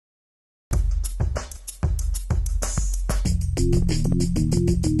I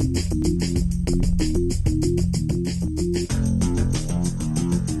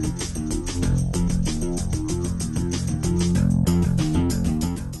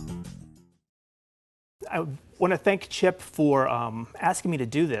want to thank Chip for asking me to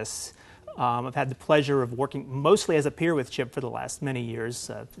do this. I've had the pleasure of working mostly as a peer with Chip for the last many years.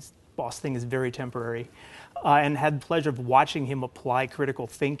 This boss thing is very temporary. And had the pleasure of watching him apply critical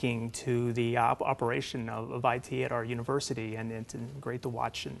thinking to the operation of IT at our university, and it's great to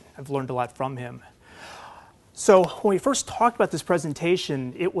watch, and I've learned a lot from him. So when we first talked about this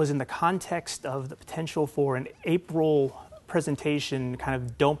presentation, it was in the context of the potential for an April presentation, kind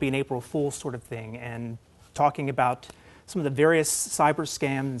of don't be an April Fool sort of thing, and talking about some of the various cyber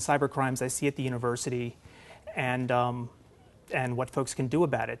scams and cyber crimes I see at the university, and what folks can do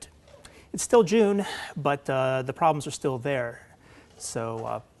about it. It's still June, but the problems are still there.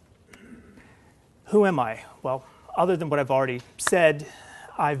 So who am I? Well, other than what I've already said,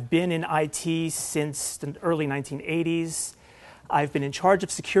 I've been in IT since the early 1980s. I've been in charge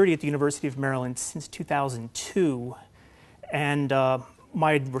of security at the University of Maryland since 2002. And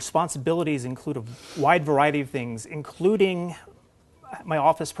my responsibilities include a wide variety of things, including my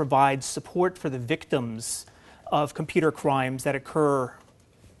office provides support for the victims of computer crimes that occur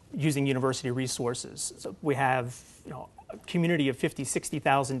using university resources. So we have a community of 50,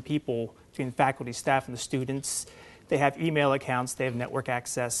 60,000 people between faculty, staff, and the students. They have email accounts, they have network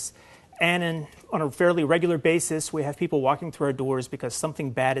access, and on a fairly regular basis, we have people walking through our doors because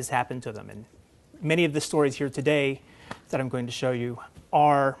something bad has happened to them. And many of the stories here today that I'm going to show you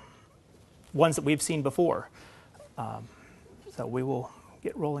are ones that we've seen before. So we will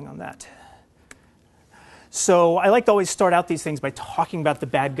get rolling on that. So I like to always start out these things by talking about the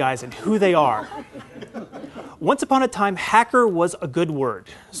bad guys and who they are. Once upon a time, hacker was a good word,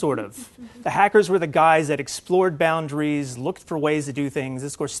 sort of. The hackers were the guys that explored boundaries, looked for ways to do things.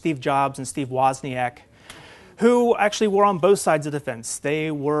 This, of course, Steve Jobs and Steve Wozniak, who actually were on both sides of the fence.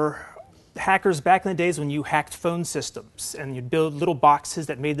 They were hackers back in the days when you hacked phone systems and you'd build little boxes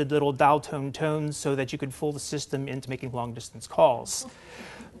that made the little dial tone tones so that you could fool the system into making long-distance calls.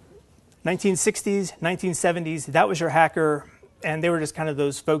 1960s, 1970s, that was your hacker, and they were just kind of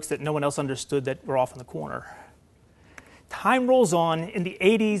those folks that no one else understood that were off in the corner. Time rolls on. In the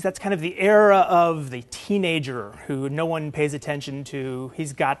 80s, that's kind of the era of the teenager who no one pays attention to.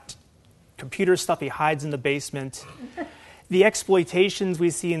 He's got computer stuff he hides in the basement. The exploitations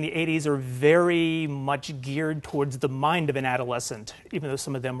we see in the 80s are very much geared towards the mind of an adolescent, even though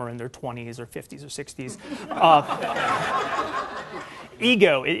some of them are in their 20s or 50s or 60s.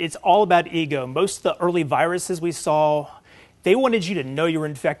 Ego, it's all about ego. Most of the early viruses we saw, they wanted you to know you were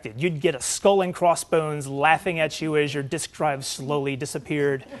infected. You'd get a skull and crossbones laughing at you as your disk drive slowly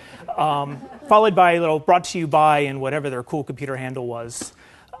disappeared, followed by a little brought to you by and whatever their cool computer handle was.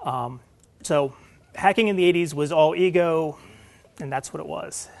 So hacking in the 80s was all ego, and that's what it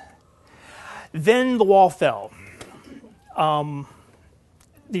was. Then the wall fell.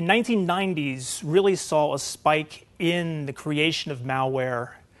 The 1990s really saw a spike in the creation of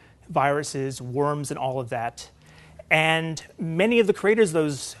malware, viruses, worms, and all of that. And many of the creators of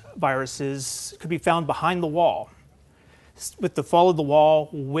those viruses could be found behind the wall. With the fall of the wall,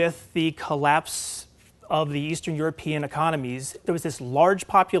 with the collapse of the Eastern European economies, there was this large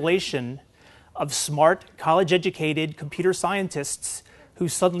population of smart, college-educated computer scientists who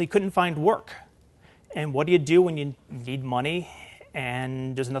suddenly couldn't find work. And what do you do when you need money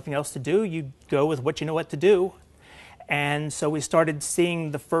and there's nothing else to do? You go with what you know what to do. And so we started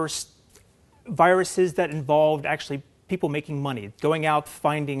seeing the first viruses that involved actually people making money, going out,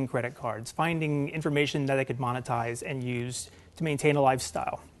 finding credit cards, finding information that they could monetize and use to maintain a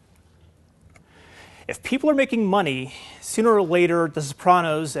lifestyle. If people are making money, sooner or later, the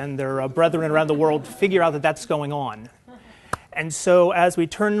Sopranos and their brethren around the world figure out that that's going on. And so as we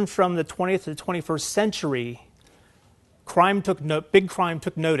turn from the 20th to the 21st century, big crime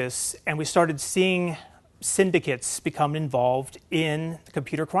took notice, and we started seeing syndicates become involved in the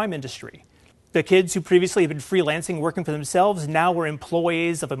computer crime industry. The kids who previously had been freelancing, working for themselves, now were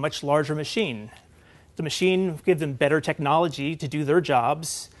employees of a much larger machine. The machine gave them better technology to do their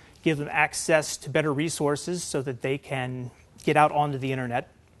jobs, give them access to better resources so that they can get out onto the internet.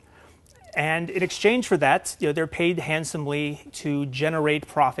 And in exchange for that, they're paid handsomely to generate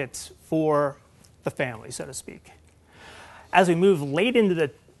profits for the family, so to speak. As we move late into the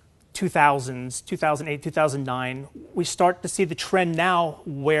 2000s, 2008, 2009, we start to see the trend now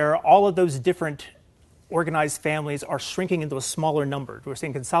where all of those different organized families are shrinking into a smaller number. We're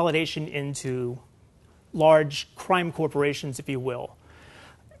seeing consolidation into large crime corporations, if you will.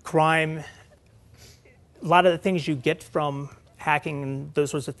 Crime, a lot of the things you get from hacking and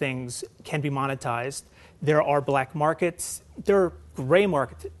those sorts of things can be monetized. There are black markets. There are gray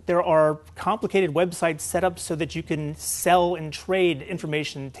markets. There are complicated websites set up so that you can sell and trade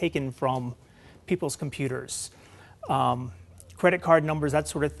information taken from people's computers. Credit card numbers, that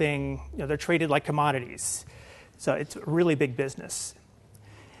sort of thing, they're traded like commodities. So it's a really big business.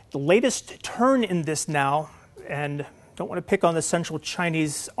 The latest turn in this now, and don't want to pick on the Central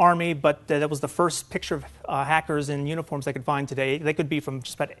Chinese Army, but that was the first picture of hackers in uniforms I could find today. They could be from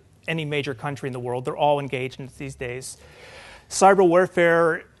just about any major country in the world. They're all engaged in it these days. Cyber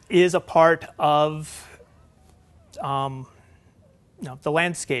warfare is a part of the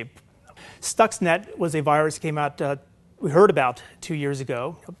landscape. Stuxnet was a virus that came out, we heard about 2 years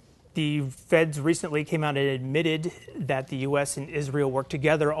ago. The feds recently came out and admitted that the U.S. and Israel worked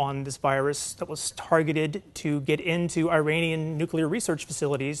together on this virus that was targeted to get into Iranian nuclear research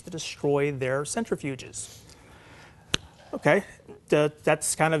facilities to destroy their centrifuges. Okay,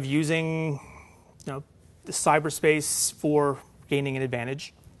 that's kind of using the cyberspace for gaining an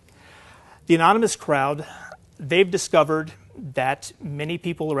advantage. The anonymous crowd, they've discovered that many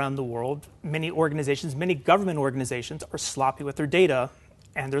people around the world, many organizations, many government organizations are sloppy with their data.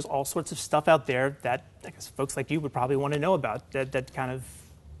 And there's all sorts of stuff out there that I guess folks like you would probably want to know about that kind of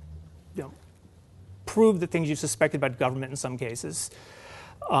prove the things you've suspected about government in some cases.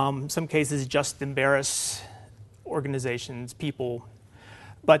 Some cases just embarrass organizations, people.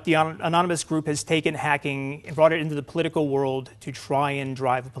 But the anonymous group has taken hacking and brought it into the political world to try and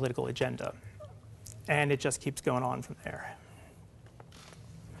drive a political agenda. And it just keeps going on from there.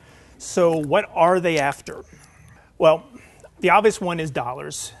 So what are they after? Well, the obvious one is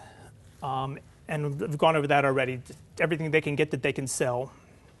dollars, and we've gone over that already. Everything they can get that they can sell,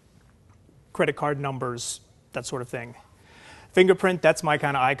 credit card numbers, that sort of thing. Fingerprint, that's my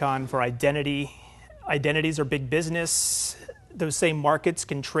kind of icon for identity. Identities are big business. Those same markets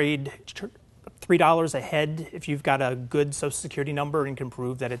can trade $3 a head if you've got a good Social Security number and can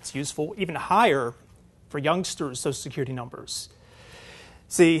prove that it's useful. Even higher for youngsters, Social Security numbers.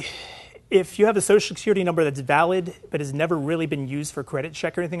 See, if you have a Social Security number that's valid but has never really been used for credit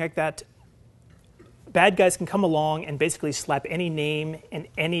check or anything like that, bad guys can come along and basically slap any name and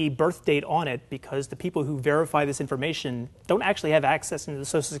any birth date on it because the people who verify this information don't actually have access into the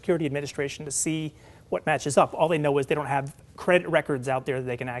Social Security Administration to see what matches up. All they know is they don't have credit records out there that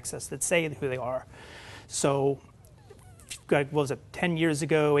they can access that say who they are. So, what was it, 10 years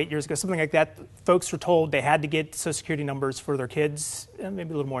ago, 8 years ago, something like that, folks were told they had to get Social Security numbers for their kids,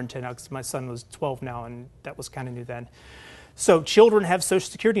 maybe a little more than 10 now because my son was 12 now and that was kind of new then. So children have Social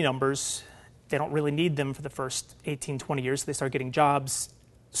Security numbers. They don't really need them for the first 18, 20 years. So they start getting jobs.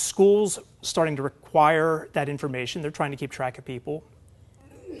 Schools starting to require that information. They're trying to keep track of people.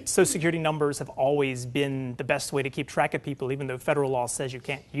 Social Security numbers have always been the best way to keep track of people, even though federal law says you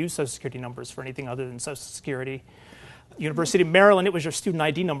can't use Social Security numbers for anything other than Social Security. University of Maryland, it was your student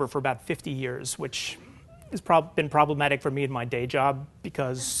ID number for about 50 years, which has been problematic for me in my day job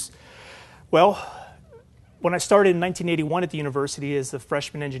because, well, when I started in 1981 at the university as a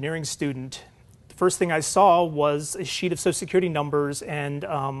freshman engineering student, the first thing I saw was a sheet of Social Security numbers and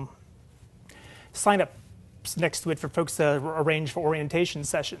sign-ups next to it for folks to arrange for orientation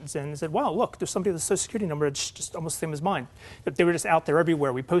sessions. And I said, wow, look, there's somebody with a Social Security number that's just almost the same as mine. But they were just out there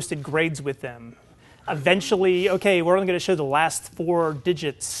everywhere. We posted grades with them. Eventually, okay, we're only going to show the last 4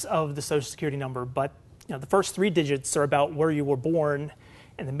 digits of the Social Security number, but the first 3 digits are about where you were born,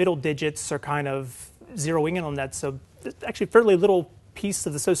 and the middle digits are kind of zeroing in on that. So actually, fairly little piece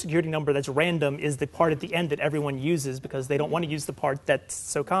of the Social Security number that's random is the part at the end that everyone uses because they don't want to use the part that's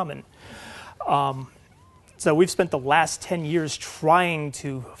so common. So we've spent the last 10 years trying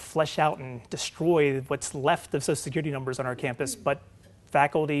to flesh out and destroy what's left of Social Security numbers on our campus, but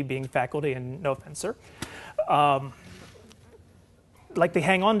faculty being faculty, and no offense, sir, like they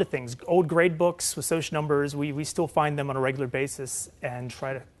hang on to things. Old grade books with social numbers, we still find them on a regular basis and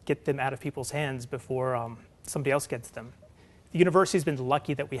try to get them out of people's hands before somebody else gets them. The university's been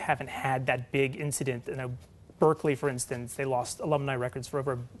lucky that we haven't had that big incident. Berkeley, for instance, they lost alumni records for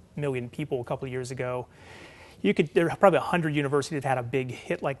over 1 million people a couple of years ago. There are probably 100 universities that had a big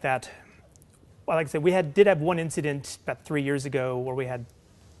hit like that. Well, like I said, did have one incident about 3 years ago where we had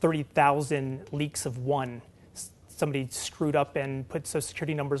 30,000 leaks of one. Somebody screwed up and put Social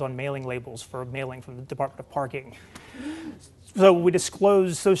Security numbers on mailing labels for mailing from the Department of Parking. So we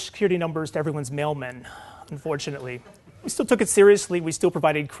disclosed Social Security numbers to everyone's mailmen, unfortunately. We still took it seriously. We still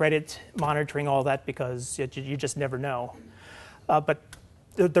provided credit monitoring, all that, because you just never know. But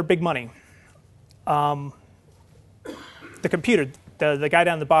they're big money. The computer, the guy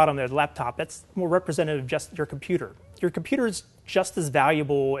down the bottom there, the laptop, that's more representative of just your computer. your computer is just as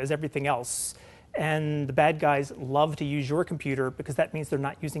valuable as everything else. And the bad guys love to use your computer because that means they're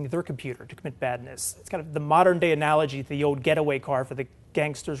not using their computer to commit badness. It's kind of the modern day analogy to the old getaway car for the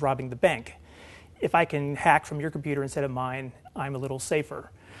gangsters robbing the bank. If I can hack from your computer instead of mine, I'm a little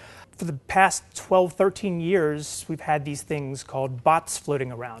safer. For the past 12, 13 years, we've had these things called bots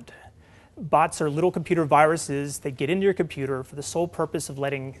floating around. Bots are little computer viruses that get into your computer for the sole purpose of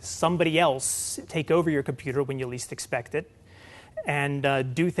letting somebody else take over your computer when you least expect it and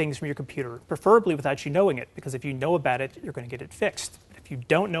do things from your computer, preferably without you knowing it, because if you know about it, you're going to get it fixed. If you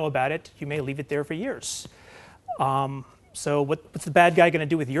don't know about it, you may leave it there for years. So what's the bad guy going to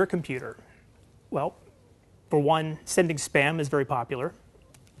do with your computer? Well, for one, sending spam is very popular.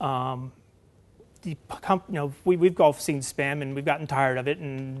 We've all seen spam and we've gotten tired of it,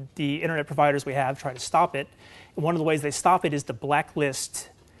 and the internet providers we have try to stop it. And one of the ways they stop it is to blacklist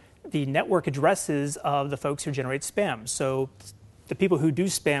the network addresses of the folks who generate spam. So the people who do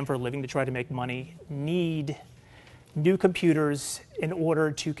spam for a living to try to make money need new computers in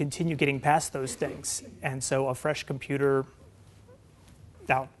order to continue getting past those things. And so a fresh computer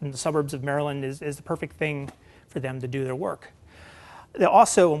out in the suburbs of Maryland is the perfect thing for them to do their work. They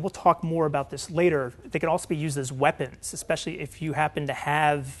also, and we'll talk more about this later, they can also be used as weapons, especially if you happen to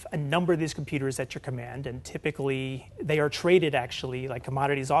have a number of these computers at your command, and typically they are traded actually, like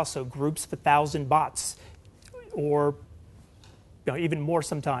commodities also, groups of 1,000 bots, or even more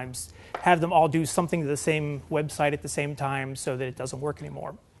sometimes, have them all do something to the same website at the same time so that it doesn't work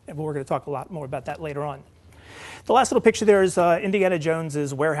anymore. And we're going to talk a lot more about that later on. The last little picture there is Indiana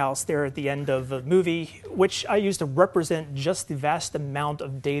Jones's warehouse there at the end of the movie, which I use to represent just the vast amount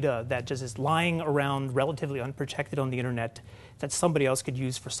of data that just is lying around relatively unprotected on the internet that somebody else could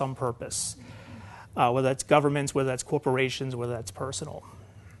use for some purpose, whether that's governments, whether that's corporations, whether that's personal.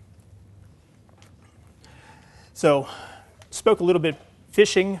 So, spoke a little bit.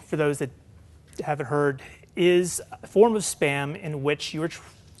 Phishing, for those that haven't heard, is a form of spam in which you're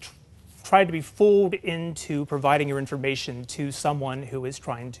trying to be fooled into providing your information to someone who is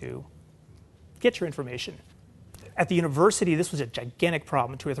trying to get your information. At the university, this was a gigantic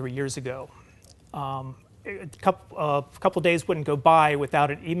problem 2 or 3 years ago. A couple days wouldn't go by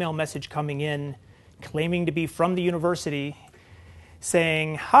without an email message coming in claiming to be from the university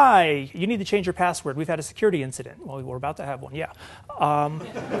saying, "Hi, you need to change your password. We've had a security incident." Well, we're about to have one, yeah.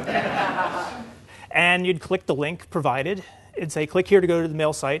 And you'd click the link provided. It'd say, "Click here to go to the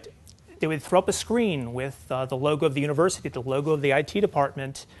mail site." They would throw up a screen with the logo of the university, the logo of the IT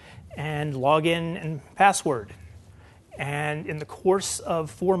department, and login and password. And in the course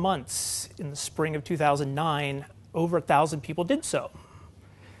of 4 months, in the spring of 2009, over 1,000 people did so.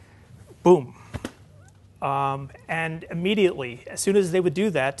 Boom. And immediately, as soon as they would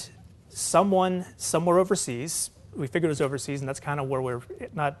do that, someone somewhere overseas, we figured it was overseas, and that's kind of where we're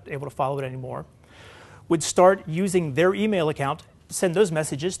not able to follow it anymore, would start using their email account to send those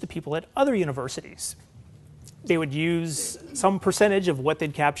messages to people at other universities. They would use some percentage of what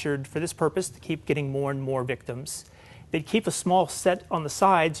they'd captured for this purpose to keep getting more and more victims. They'd keep a small set on the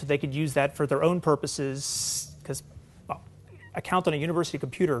side so they could use that for their own purposes, because account on a university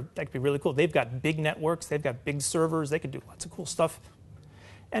computer, that could be really cool. They've got big networks, they've got big servers, they could do lots of cool stuff.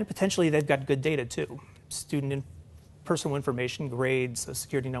 And potentially they've got good data too. Student and personal information, grades,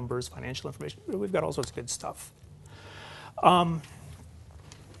 security numbers, financial information. We've got all sorts of good stuff.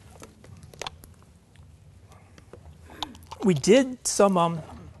 We did some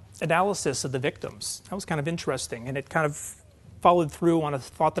analysis of the victims. That was kind of interesting, and it kind of followed through on a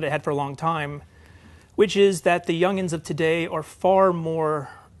thought that I had for a long time, which is that the youngins of today are far more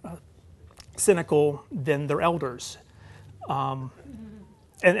cynical than their elders. And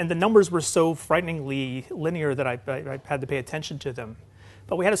the numbers were so frighteningly linear that I had to pay attention to them.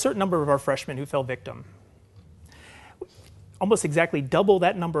 But we had a certain number of our freshmen who fell victim. Almost exactly double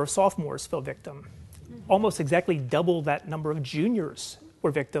that number of sophomores fell victim. Almost exactly double that number of juniors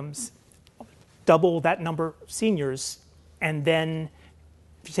were victims. Double that number of seniors. And then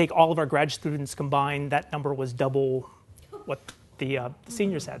if you take all of our grad students combined, that number was double what the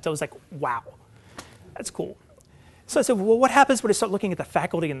seniors had. So it was like, wow, that's cool. So I said, well, what happens when I start looking at the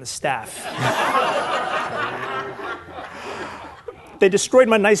faculty and the staff? They destroyed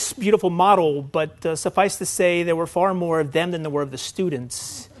my nice, beautiful model, but suffice to say, there were far more of them than there were of the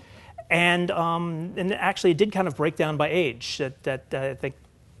students. And actually, it did kind of break down by age. That I think,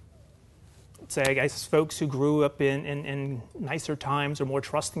 say, I guess folks who grew up in nicer times or more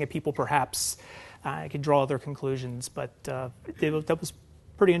trusting of people, perhaps, I could draw other conclusions, but that was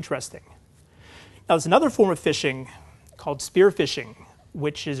pretty interesting. Now, there's another form of phishing called spear phishing,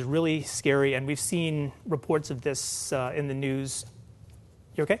 which is really scary. And we've seen reports of this in the news.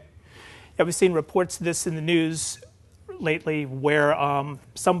 You okay? Yeah, we've seen reports of this in the news lately where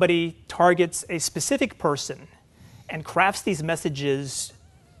somebody targets a specific person and crafts these messages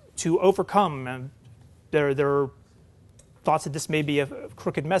to overcome their thoughts that this may be a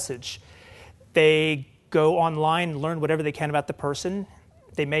crooked message. They go online, learn whatever they can about the person.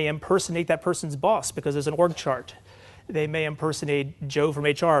 They may impersonate that person's boss because there's an org chart. They may impersonate Joe from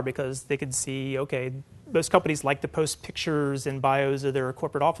HR because they could see, okay, most companies like to post pictures and bios of their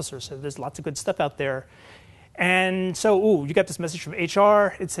corporate officers, so there's lots of good stuff out there. And so, you got this message from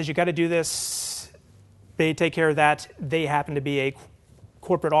HR. It says you got to do this. They take care of that. They happen to be a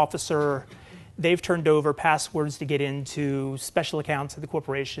corporate officer. They've turned over passwords to get into special accounts of the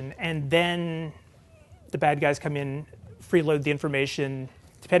corporation, and then the bad guys come in, freeload the information,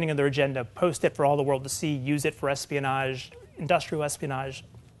 depending on their agenda, post it for all the world to see, use it for espionage, industrial espionage,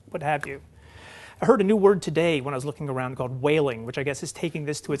 what have you. I heard a new word today when I was looking around called whaling, which I guess is taking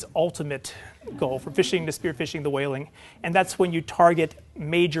this to its ultimate goal, from phishing to spear phishing to whaling, and that's when you target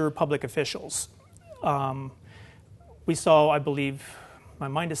major public officials. We saw, I believe, my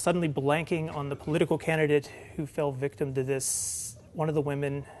mind is suddenly blanking on the political candidate who fell victim to this, one of the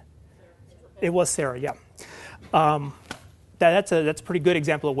women. It was Sarah, yeah. That's a pretty good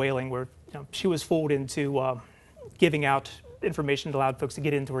example of whaling, where she was fooled into giving out information that allowed folks to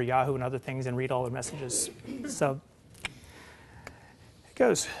get into her Yahoo and other things and read all their messages. So it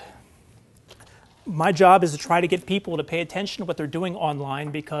goes. My job is to try to get people to pay attention to what they're doing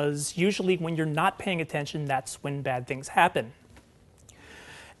online, because usually when you're not paying attention, that's when bad things happen.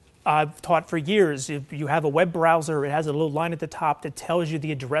 I've taught for years, if you have a web browser, it has a little line at the top that tells you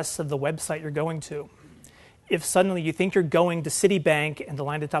the address of the website you're going to. If suddenly you think you're going to Citibank and the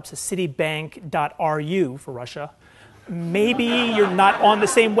line at the top says citibank.ru for Russia, maybe you're not on the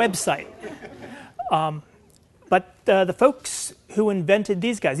same website. But the folks who invented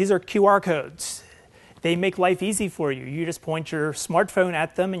these guys, these are QR codes. They make life easy for you. You just point your smartphone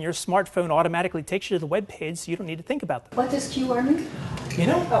at them, and your smartphone automatically takes you to the web page, so you don't need to think about them. What does QR mean? You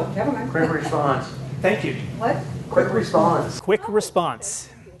know? Oh, never mind. Quick response. Thank you. What? Quick response. Quick response.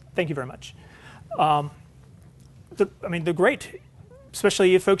 Thank you very much. They're great,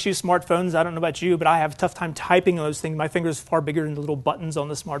 especially if folks use smartphones. I don't know about you, but I have a tough time typing those things. My finger's far bigger than the little buttons on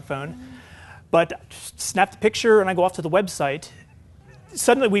the smartphone. But snap the picture, and I go off to the website.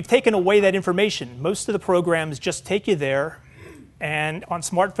 Suddenly, we've taken away that information. Most of the programs just take you there, and on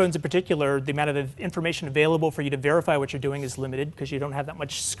smartphones in particular, the amount of information available for you to verify what you're doing is limited because you don't have that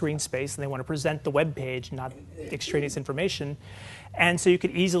much screen space, and they want to present the web page, not extraneous information. And so you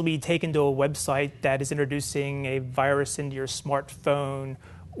could easily be taken to a website that is introducing a virus into your smartphone,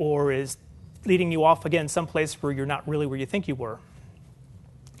 or is leading you off, again, someplace where you're not really where you think you were.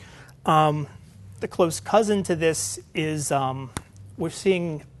 The close cousin to this is we're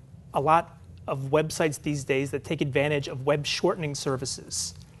seeing a lot of websites these days that take advantage of web shortening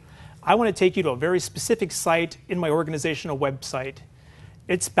services. I want to take you to a very specific site in my organizational website.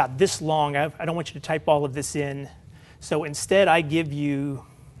 It's about this long. I don't want you to type all of this in. So instead, I give you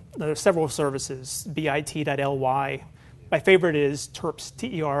several services, bit.ly. My favorite is terps,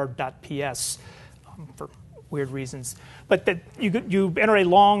 ter.ps, for weird reasons. But that you enter a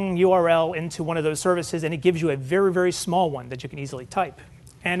long URL into one of those services, and it gives you a very, very small one that you can easily type.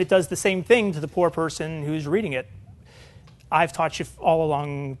 And it does the same thing to the poor person who's reading it. I've taught you all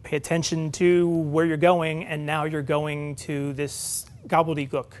along, pay attention to where you're going, and now you're going to this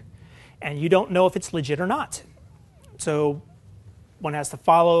gobbledygook. And you don't know if it's legit or not. So one has to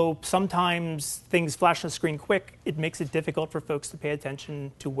follow. Sometimes things flash on the screen quick. It makes it difficult for folks to pay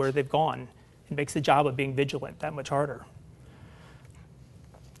attention to where they've gone. It makes the job of being vigilant that much harder.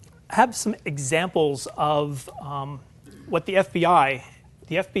 I have some examples of what the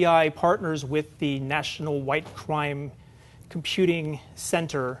FBI partners with the National White Crime Computing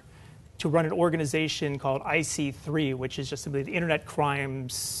Center to run an organization called IC3, which is just simply the Internet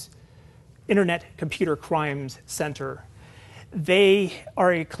Computer Crimes Center. They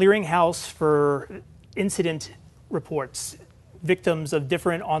are a clearinghouse for incident reports. Victims of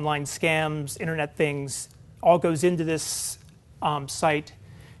different online scams, internet things, all goes into this site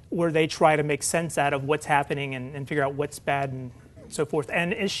where they try to make sense out of what's happening and figure out what's bad and so forth,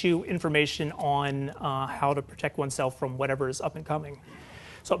 and issue information on how to protect oneself from whatever is up and coming.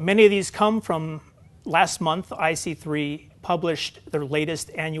 So many of these come from last month. IC3 published their latest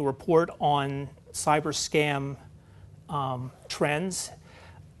annual report on cyber scam trends.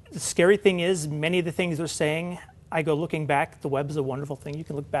 The scary thing is, many of the things they're saying, I go looking back. The web is a wonderful thing. You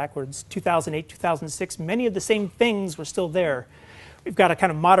can look backwards. 2008, 2006, many of the same things were still there. We've got a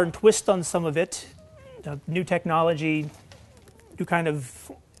kind of modern twist on some of it, new technology, new kind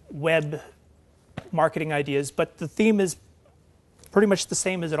of web marketing ideas, but the theme is pretty much the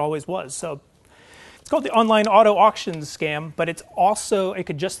same as it always was. So it's called the online auto auction scam, but it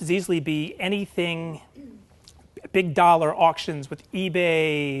could just as easily be anything, big dollar auctions with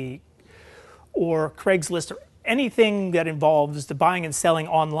eBay or Craigslist or anything that involves the buying and selling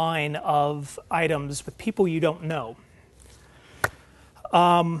online of items with people you don't know.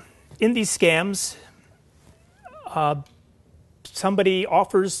 In these scams, somebody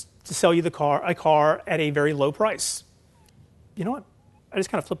offers to sell you a car at a very low price. You know what? I just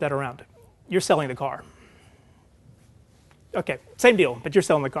kind of flip that around. You're selling the car. Okay, same deal, but you're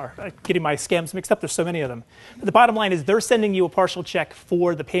selling the car. I'm getting my scams mixed up. There's so many of them. But the bottom line is they're sending you a partial check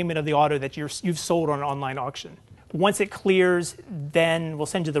for the payment of the auto that you've sold on an online auction. Once it clears, then we'll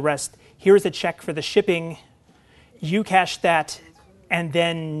send you the rest. Here's a check for the shipping. You cash that, and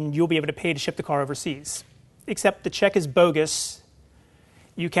then you'll be able to pay to ship the car overseas. Except the check is bogus.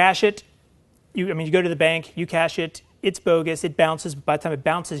 You cash it. You go to the bank. You cash it. It's bogus. It bounces. By the time it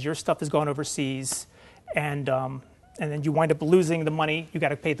bounces, your stuff has gone overseas, and then you wind up losing the money. You got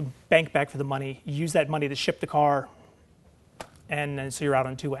to pay the bank back for the money. You use that money to ship the car, and so you're out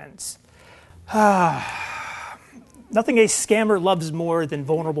on two ends. Nothing a scammer loves more than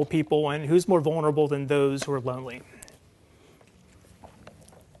vulnerable people, and who's more vulnerable than those who are lonely?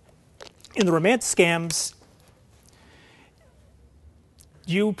 In the romance scams,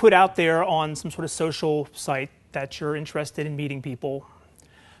 you put out there on some sort of social site that you're interested in meeting people.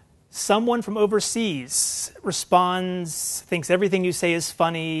 Someone from overseas responds, thinks everything you say is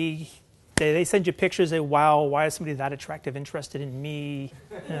funny. They send you pictures, say, wow, why is somebody that attractive interested in me?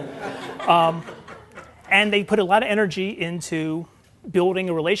 And they put a lot of energy into building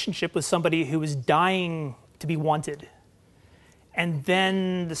a relationship with somebody who is dying to be wanted. And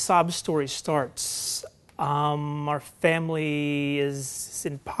then the sob story starts. Our family is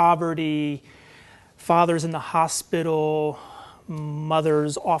in poverty. Father's in the hospital.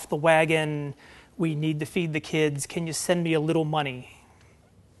 Mother's off the wagon. We need to feed the kids. Can you send me a little money?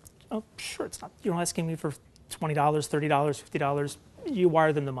 Oh, sure, it's not. You're not asking me for $20, $30, $50. You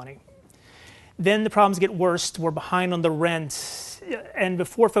wire them the money. Then the problems get worse. We're behind on the rent. And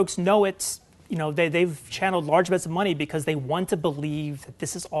before folks know it, they've channeled large amounts of money because they want to believe that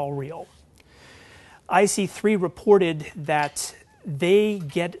this is all real. IC3 reported that they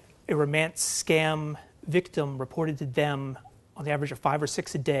get a romance scam victim reported to them on the average of 5 or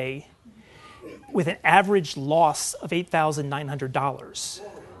 6 a day with an average loss of $8,900.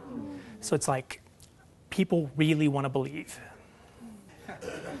 So it's like people really want to believe.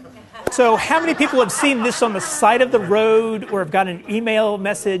 So how many people have seen this on the side of the road or have gotten an email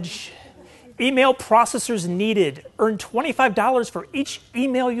message? Email processors needed. Earn $25 for each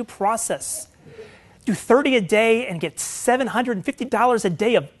email you process. Do 30 a day and get $750 a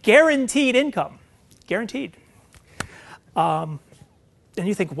day of guaranteed income. Guaranteed. And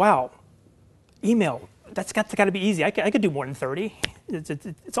you think, wow, email, that's got to be easy. I could do more than 30.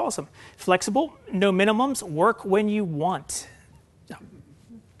 It's awesome. Flexible, no minimums, work when you want.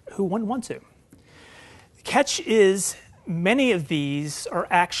 Who wouldn't want to? The catch is many of these are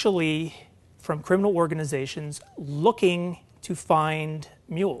actually from criminal organizations looking to find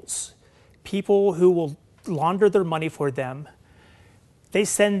mules, people who will launder their money for them. They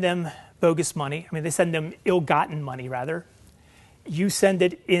send them bogus money. They send them ill-gotten money, rather. You send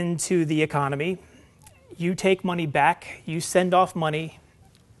it into the economy. You take money back. You send off money.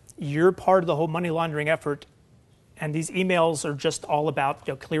 You're part of the whole money laundering effort. And these emails are just all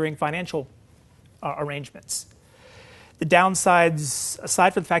about clearing financial arrangements. The downsides,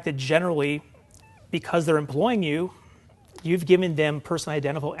 aside from the fact that generally, because they're employing you, you've given them personally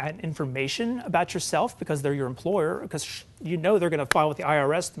identifiable information about yourself because they're your employer, because they're going to file with the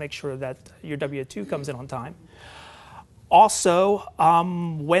IRS to make sure that your W-2 comes in on time. Also,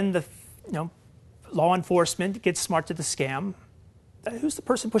 when the law enforcement gets smart to the scam, who's the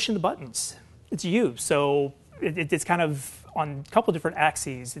person pushing the buttons? It's you. So it's kind of on a couple different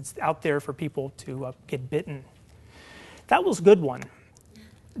axes. It's out there for people to get bitten. That was a good one.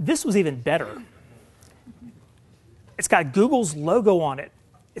 This was even better. It's got Google's logo on it.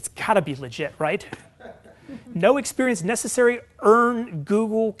 It's got to be legit, right? No experience necessary, earn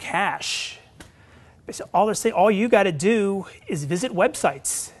Google Cash. So all they're saying, all you got to do is visit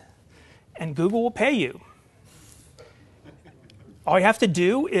websites, and Google will pay you. All you have to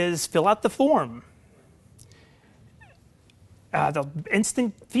do is fill out the form. The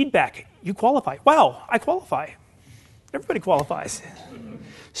instant feedback, you qualify. Wow, I qualify. Everybody qualifies.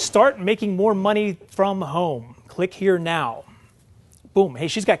 Start making more money from home. Click here now. boom, hey,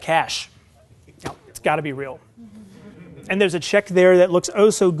 she's got cash. No, it's got to be real. And there's a check there that looks oh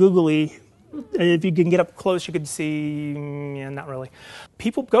so googly. If you can get up close, you can see, yeah, not really.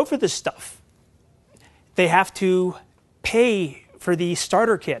 People go for this stuff. They have to pay for the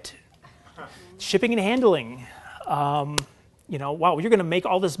starter kit, shipping and handling. Wow, you're going to make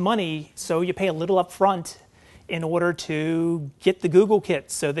all this money, so you pay a little up front in order to get the Google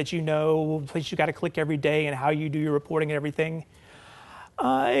kit so that you know the place you got to click every day and how you do your reporting and everything.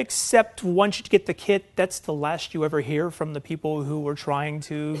 Except once you get the kit, that's the last you ever hear from the people who were trying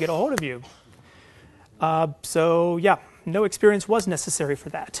to get a hold of you. So yeah, no experience was necessary for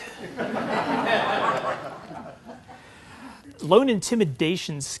that. Loan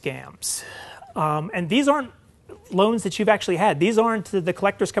intimidation scams. And these aren't loans that you've actually had. These aren't the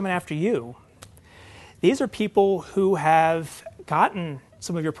collectors coming after you. These are people who have gotten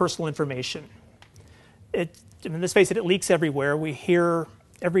some of your personal information. Let's face it, it leaks everywhere. We hear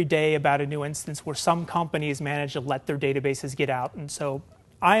every day about a new instance where some companies manage to let their databases get out. And so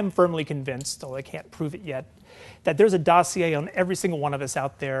I am firmly convinced, although I can't prove it yet, that there's a dossier on every single one of us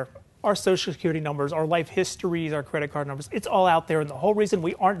out there. Our social security numbers, our life histories, our credit card numbers, it's all out there. And the whole reason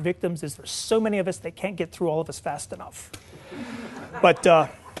we aren't victims is there's so many of us they can't get through all of us fast enough. But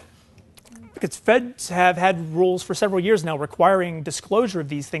because feds have had rules for several years now requiring disclosure of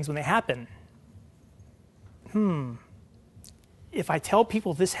these things when they happen. If I tell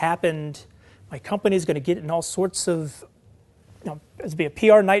people this happened, my company's going to get in all sorts of, it's going to be a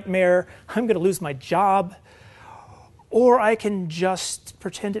PR nightmare, I'm going to lose my job, or I can just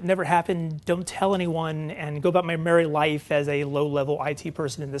pretend it never happened, don't tell anyone, and go about my merry life as a low-level IT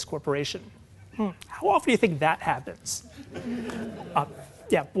person in this corporation. How often do you think that happens?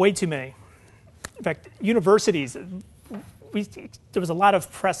 Yeah, way too many. In fact, universities, there was a lot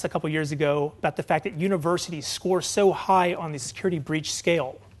of press a couple years ago about the fact that universities score so high on the security breach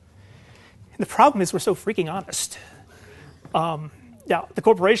scale. And the problem is we're so freaking honest. The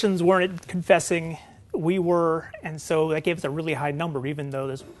corporations weren't confessing, we were, and so that gave us a really high number, even though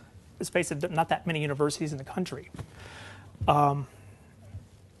there's, let's face it, not that many universities in the country. So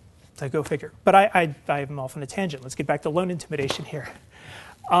go figure. But I'm off on a tangent. Let's get back to loan intimidation here.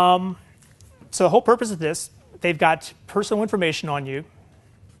 So the whole purpose of this, they've got personal information on you.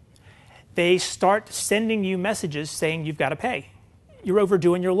 They start sending you messages saying you've got to pay. You're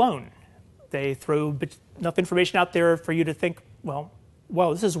overdoing your loan. They throw enough information out there for you to think, well,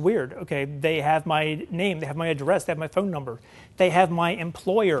 this is weird. Okay, they have my name, they have my address, they have my phone number, they have my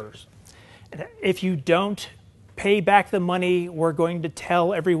employers. If you don't pay back the money, we're going to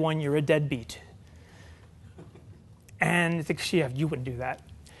tell everyone you're a deadbeat. And I think, yeah, you wouldn't do that.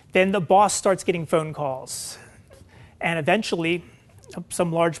 Then the boss starts getting phone calls. And eventually, some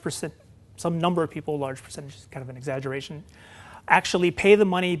number of people, large percentage is kind of an exaggeration, actually pay the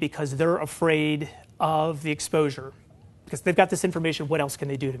money because they're afraid of the exposure. Because they've got this information, what else can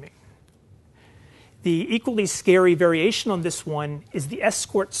they do to me? The equally scary variation on this one is the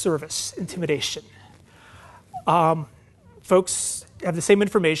escort service intimidation. Folks have the same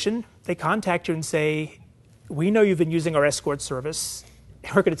information. They contact you and say, we know you've been using our escort service.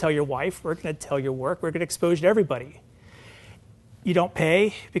 We're going to tell your wife. We're going to tell your work. We're going to expose you to everybody. You don't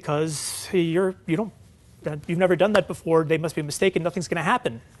pay because you've never done that before. They must be mistaken. Nothing's going to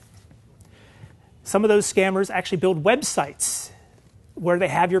happen. Some of those scammers actually build websites where they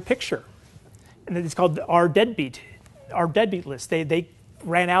have your picture. And it's called our deadbeat list. They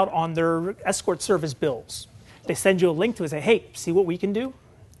ran out on their escort service bills. They send you a link to it and say, hey, see what we can do?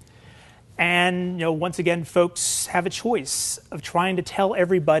 And once again, folks have a choice of trying to tell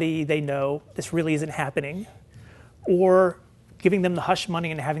everybody they know this really isn't happening, or giving them the hush money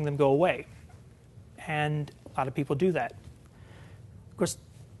and having them go away. And a lot of people do that. Of course,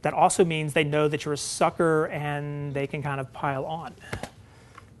 that also means they know that you're a sucker and they can kind of pile on.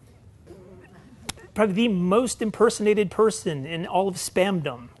 Probably the most impersonated person in all of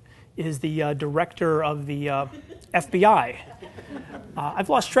spamdom is the director of the FBI. I've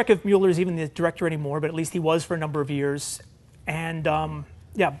lost track if Mueller's even the director anymore, but at least he was for a number of years. And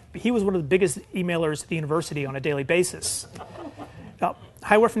he was one of the biggest emailers at the university on a daily basis.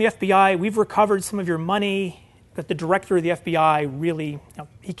 Hi, we're from the FBI. We've recovered some of your money, but the director of the FBI really,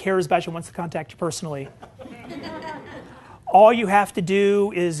 he cares about you, wants to contact you personally. All you have to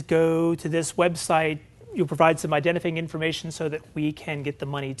do is go to this website. You'll provide some identifying information so that we can get the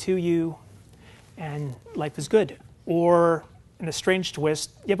money to you, and life is good. Or, in a strange twist,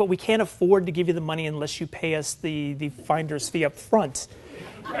 yeah, but we can't afford to give you the money unless you pay us the finder's fee up front.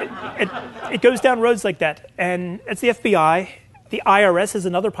 It goes down roads like that. And it's the FBI. The IRS is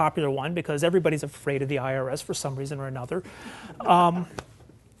another popular one because everybody's afraid of the IRS for some reason or another.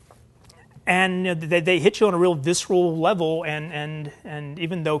 And they hit you on a real visceral level, and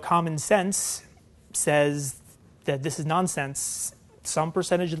even though common sense says that this is nonsense, some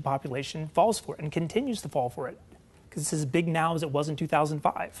percentage of the population falls for it and continues to fall for it because it's as big now as it was in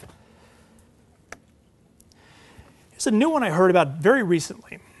 2005. There's a new one I heard about very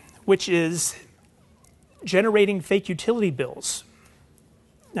recently, which is generating fake utility bills.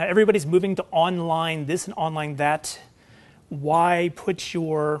 Now, everybody's moving to online this and online that. Why put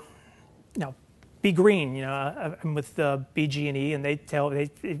your, be green? I'm with BG&E, and they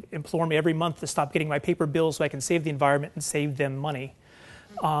implore me every month to stop getting my paper bills so I can save the environment and save them money,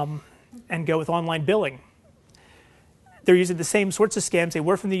 and go with online billing. They're using the same sorts of scams.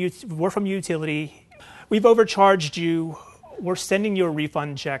 We're from the utility. We've overcharged you. We're sending you a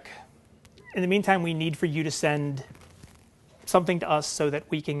refund check. In the meantime, we need for you to send something to us so that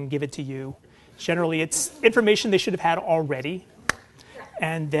we can give it to you. Generally, it's information they should have had already.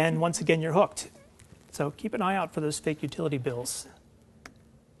 And then, once again, you're hooked. So keep an eye out for those fake utility bills.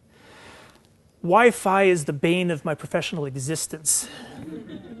 Wi-Fi is the bane of my professional existence.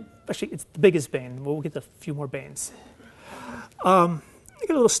 Actually, it's the biggest bane. We'll get a few more banes. I got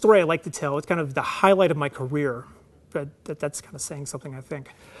a little story I like to tell. It's kind of the highlight of my career. But that's kind of saying something, I think.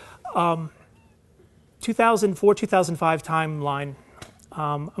 2004, 2005 timeline.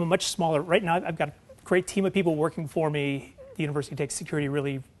 I'm a much smaller. Right now, I've got a great team of people working for me. The university takes security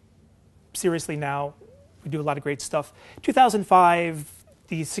really seriously now. We do a lot of great stuff. 2005,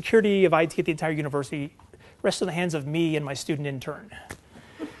 the security of IT at the entire university rests in the hands of me and my student intern.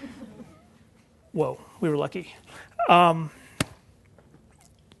 Whoa, we were lucky.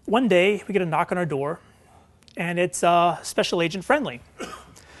 One day, we get a knock on our door, and it's Special Agent Friendly.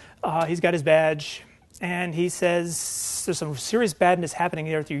 He's got his badge, and he says, there's some serious badness happening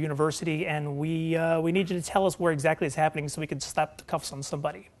there at your university, and we need you to tell us where exactly it's happening so we can slap the cuffs on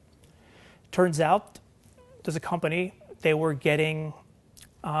somebody. Turns out, there's a company, they were getting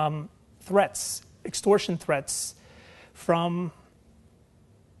threats, extortion threats from,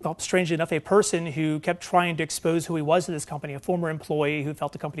 well, strangely enough, a person who kept trying to expose who he was to this company, a former employee who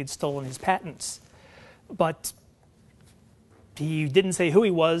felt the company had stolen his patents. But he didn't say who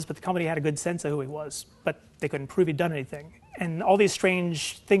he was, but the company had a good sense of who he was, but they couldn't prove he'd done anything. And all these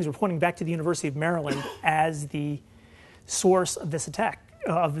strange things were pointing back to the University of Maryland as the source of this attack,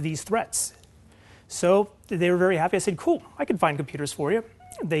 of these threats. So they were very happy. I said, cool, I can find computers for you.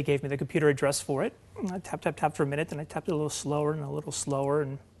 They gave me the computer address for it. I tapped for a minute, and I tapped it a little slower and a little slower,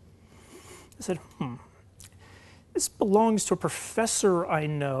 and I said, this belongs to a professor I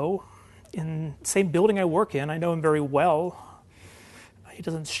know in the same building I work in. I know him very well. He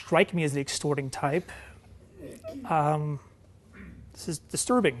doesn't strike me as the extorting type. This is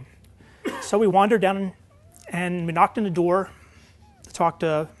disturbing. So we wandered down and we knocked on the door to talk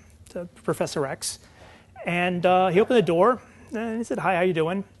to Professor X. And he opened the door and he said, hi, how you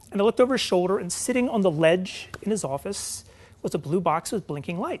doing? And I looked over his shoulder, and sitting on the ledge in his office was a blue box with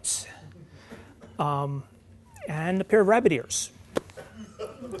blinking lights. And a pair of rabbit ears.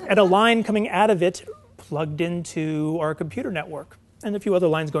 And a line coming out of it plugged into our computer network. And a few other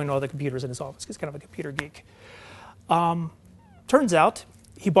lines going to all the computers in his office. He's kind of a computer geek. Turns out,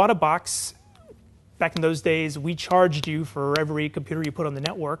 he bought a box. Back in those days, we charged you for every computer you put on the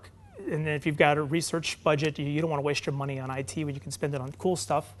network. And if you've got a research budget, you don't want to waste your money on IT when you can spend it on cool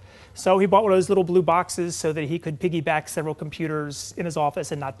stuff. So he bought one of those little blue boxes so that he could piggyback several computers in his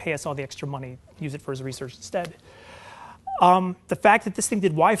office and not pay us all the extra money, use it for his research instead. The fact that this thing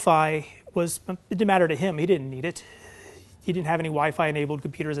did Wi-Fi it didn't matter to him. He didn't need it. He didn't have any Wi-Fi enabled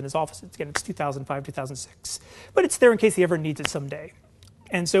computers in his office. Again, it's 2005, 2006. But it's there in case he ever needs it someday.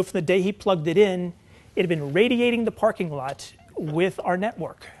 And so from the day he plugged it in, it had been radiating the parking lot with our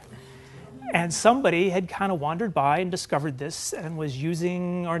network. And somebody had kind of wandered by and discovered this and was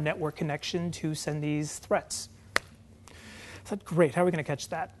using our network connection to send these threats. I said, great, how are we going to catch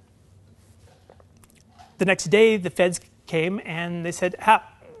that? The next day, the feds came and they said,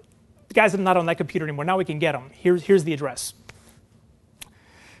 the guys are not on that computer anymore. Now we can get them. Here's the address. I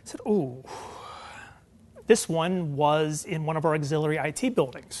said, oh, this one was in one of our auxiliary IT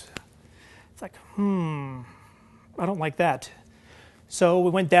buildings. It's like, I don't like that. So we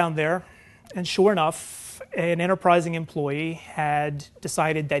went down there, and sure enough, an enterprising employee had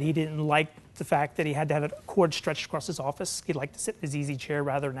decided that he didn't like the fact that he had to have a cord stretched across his office. He'd like to sit in his easy chair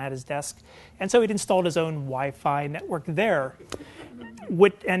rather than at his desk. And so he'd installed his own Wi-Fi network there.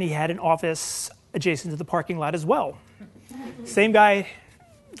 And he had an office adjacent to the parking lot as well. Same guy,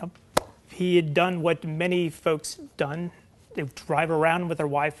 he had done what many folks done, They would drive around with their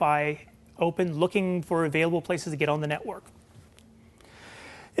Wi-Fi open, looking for available places to get on the network.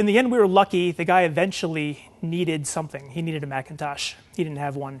 In the end, we were lucky. The guy eventually needed something. He needed a Macintosh. He didn't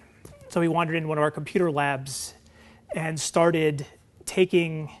have one. So he wandered in one of our computer labs and started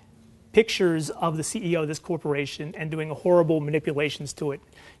taking pictures of the CEO of this corporation and doing horrible manipulations to it,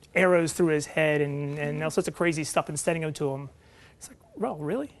 arrows through his head and all sorts of crazy stuff, and sending them to him. It's like, well,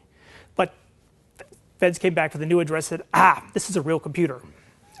 really? But feds came back with a new address and said, this is a real computer.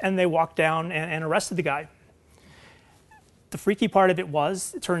 And they walked down and arrested the guy. The freaky part of it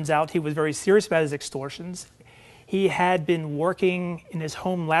was, it turns out he was very serious about his extortions. He had been working in his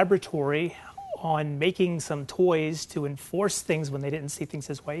home laboratory on making some toys to enforce things when they didn't see things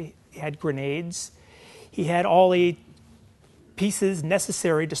his way. He had grenades. He had all the pieces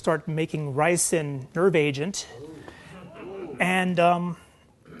necessary to start making ricin nerve agent. And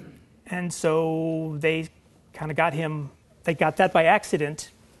so they kind of got him, they got that by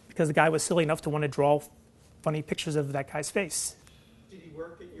accident because the guy was silly enough to want to draw funny pictures of that guy's face. Did he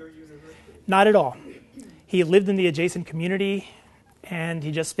work at your university? Not at all. He lived in the adjacent community, and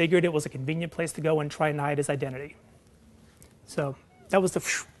he just figured it was a convenient place to go and try and hide his identity. So that was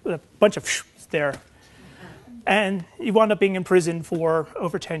a bunch of there. And he wound up being in prison for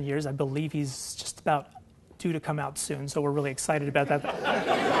over 10 years. I believe he's just about due to come out soon, so we're really excited about that.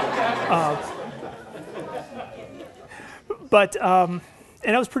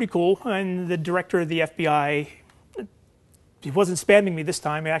 And that was pretty cool. And the director of the FBI, he wasn't spamming me this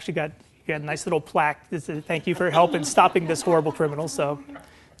time. He actually got a nice little plaque that said, "Thank you for your help in stopping this horrible criminal." So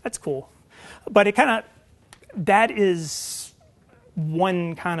that's cool. But it kind of, that is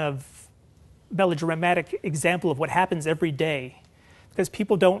one kind of melodramatic example of what happens every day, because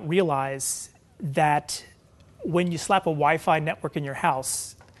people don't realize that when you slap a Wi-Fi network in your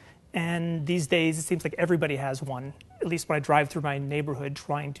house, and these days it seems like everybody has one, at least when I drive through my neighborhood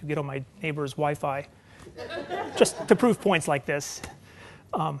trying to get on my neighbor's Wi-Fi, just to prove points like this.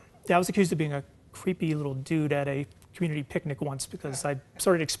 I was accused of being a creepy little dude at a community picnic once because I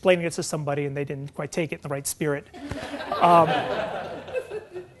started explaining it to somebody and they didn't quite take it in the right spirit.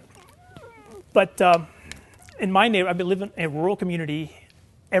 But in my neighborhood, I live in a rural community.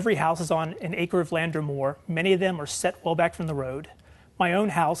 Every house is on an acre of land or more. Many of them are set well back from the road. My own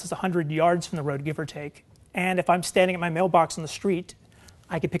house is 100 yards from the road, give or take. And if I'm standing at my mailbox on the street,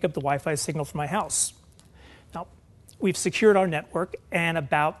 I can pick up the Wi-Fi signal from my house. Now, we've secured our network, and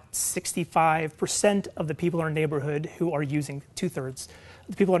about 65% of the people in our neighborhood who are using, 2/3,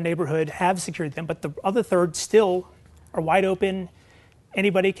 the people in our neighborhood have secured them, but the other third still are wide open.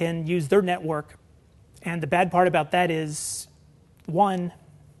 Anybody can use their network. And the bad part about that is, one,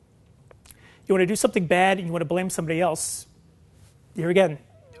 you want to do something bad and you want to blame somebody else. Here again,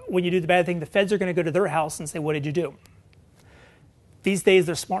 when you do the bad thing, the feds are going to go to their house and say, "What did you do?" These days,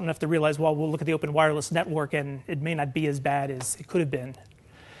 they're smart enough to realize, well, we'll look at the open wireless network and it may not be as bad as it could have been.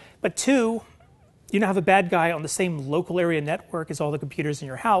 But two, you now have a bad guy on the same local area network as all the computers in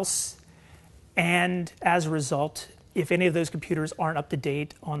your house. And as a result, if any of those computers aren't up to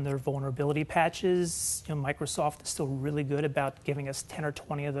date on their vulnerability patches, Microsoft is still really good about giving us 10 or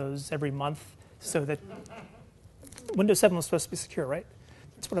 20 of those every month, so that Windows 7 was supposed to be secure, right?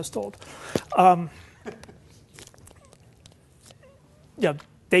 That's what I was told.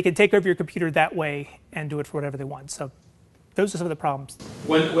 They can take over your computer that way and do it for whatever they want. So those are some of the problems.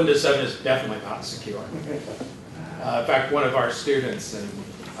 Windows 7 is definitely not secure. In fact, one of our students in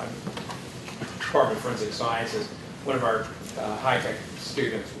Department of Forensic Sciences, one of our high-tech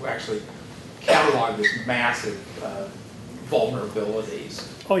students who actually cataloged this massive vulnerabilities.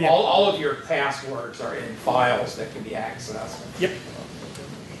 Oh, yeah. All of your passwords are in files that can be accessed. Yep.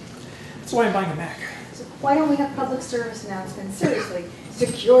 That's why I'm buying a Mac. So why don't we have public service announcements? Seriously,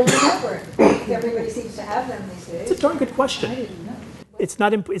 secure the network. Everybody seems to have them these days. It's a darn good question. I didn't know.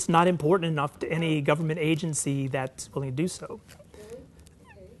 It's not important enough to any government agency that's willing to do so.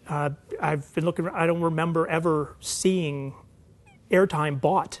 I've been looking. I don't remember ever seeing airtime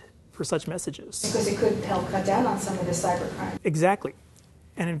bought for such messages. Because it could help cut down on some of the cybercrime. Exactly.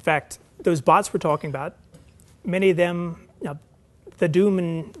 And in fact, those bots we're talking about, many of them, the doom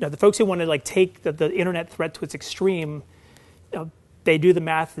and the folks who want to take the internet threat to its extreme, they do the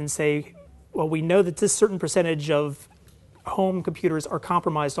math and say, well, we know that this certain percentage of home computers are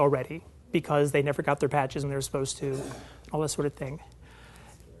compromised already because they never got their patches when they were supposed to, all that sort of thing.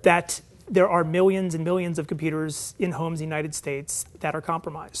 That there are millions and millions of computers in homes in the United States that are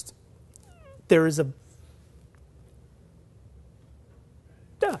compromised. There is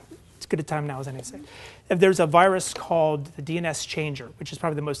it's good a time now as any say. There's a virus called the DNS changer, which is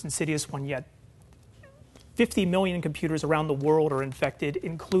probably the most insidious one yet. 50 million computers around the world are infected,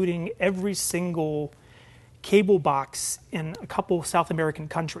 including every single cable box in a couple South American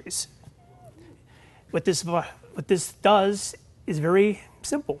countries. What this does is very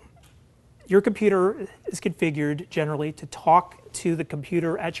simple. Your computer is configured generally to talk to the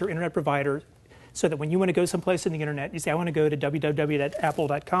computer at your internet provider so that when you want to go someplace on the internet, you say, I want to go to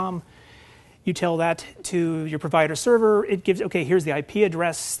www.apple.com. You tell that to your provider server. It gives, okay, here's the IP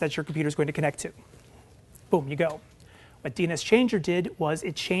address that your computer is going to connect to. Boom, you go. What DNS Changer did was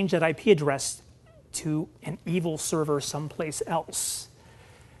it changed that IP address to an evil server someplace else,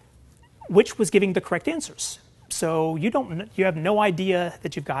 which was giving the correct answers. So you have no idea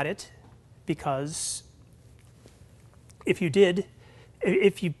that you've got it, because if you did,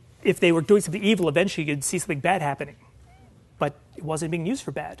 if they were doing something evil, eventually you'd see something bad happening. But it wasn't being used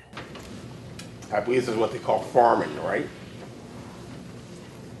for bad. I believe this is what they call farming, right?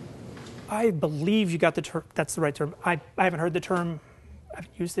 I believe you got the term. That's the right term. I haven't heard the term. I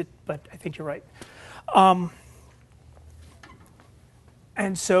haven't used it, but I think you're right.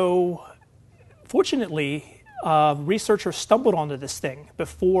 And so, fortunately, researchers stumbled onto this thing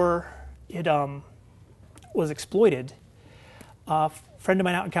before it was exploited. A friend of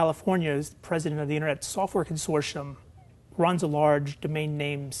mine out in California is the president of the Internet Software Consortium, runs a large domain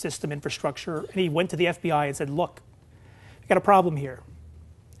name system infrastructure, and he went to the FBI and said, look, we got a problem here.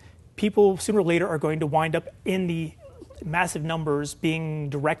 People sooner or later are going to wind up in the massive numbers being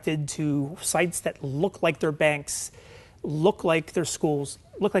directed to sites that look like they're banks, look like they're schools,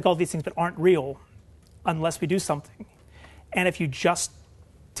 look like all these things but aren't real unless we do something. And if you just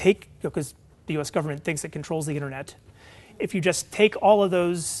take, because the US government thinks it controls the internet, if you just take all of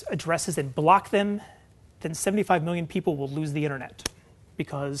those addresses and block them, then 75 million people will lose the internet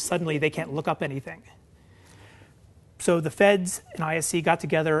because suddenly they can't look up anything. So the feds and ISC got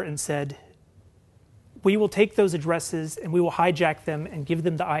together and said, we will take those addresses and we will hijack them and give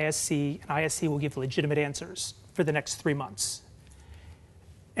them to ISC, and ISC will give legitimate answers for the next 3 months.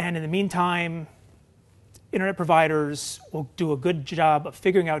 And in the meantime, internet providers will do a good job of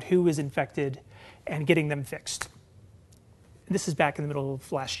figuring out who is infected and getting them fixed. This is back in the middle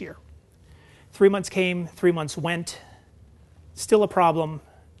of last year. 3 months came, 3 months went. Still a problem.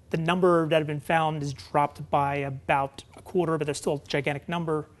 The number that had been found is dropped by about a quarter, but there's still a gigantic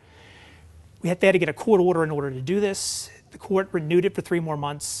number. They had to get a court order in order to do this. The court renewed it for 3 more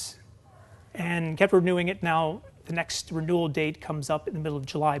months and kept renewing it. Now the next renewal date comes up in the middle of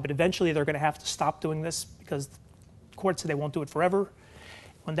July, but eventually they're going to have to stop doing this because the court said they won't do it forever.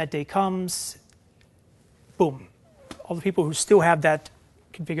 When that day comes, boom. All the people who still have that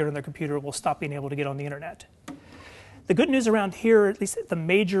configured on their computer will stop being able to get on the internet. The good news around here, at least the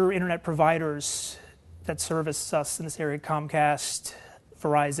major internet providers that service us in this area, Comcast,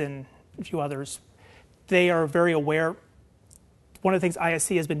 Verizon, a few others, they are very aware. One of the things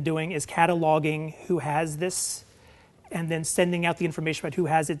ISC has been doing is cataloging who has this and then sending out the information about who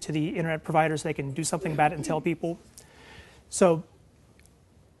has it to the internet providers so they can do something about it and tell people. So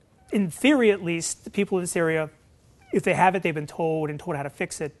in theory, at least, the people in this area, if they have it, they've been told and told how to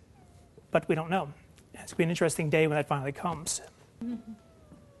fix it, but we don't know. It's going to be an interesting day when that finally comes. Mm-hmm.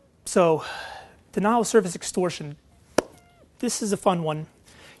 So denial of service extortion, this is a fun one.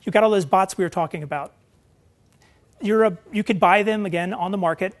 You've got all those bots we were talking about. You could buy them, again, on the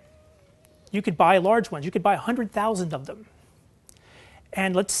market. You could buy large ones. You could buy 100,000 of them.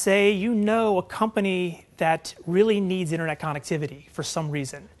 And let's say you know a company that really needs internet connectivity for some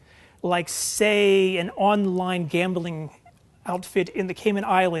reason, like, say, an online gambling outfit in the Cayman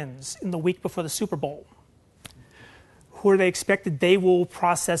Islands in the week before the Super Bowl, where they expected they will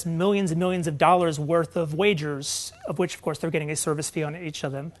process millions and millions of dollars worth of wagers, of which, of course, they're getting a service fee on each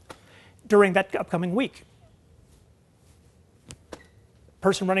of them, during that upcoming week.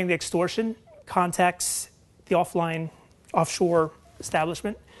 Person running the extortion contacts the offshore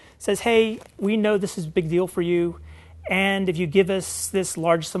establishment, says, hey, we know this is a big deal for you, and if you give us this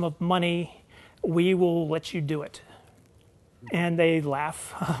large sum of money, we will let you do it. And they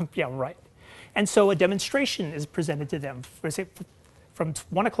laugh. Yeah, right. And so a demonstration is presented to them. From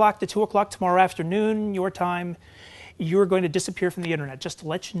 1 o'clock to 2 o'clock tomorrow afternoon, your time, you're going to disappear from the internet, just to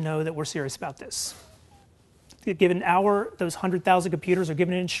let you know that we're serious about this. Given an hour, those 100,000 computers are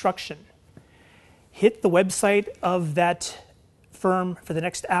given an instruction. Hit the website of that firm for the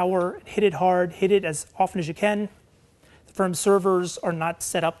next hour, hit it hard, hit it as often as you can. The firm's servers are not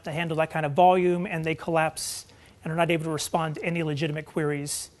set up to handle that kind of volume, and they collapse and are not able to respond to any legitimate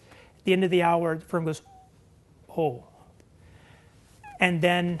queries. At the end of the hour, the firm goes, oh. And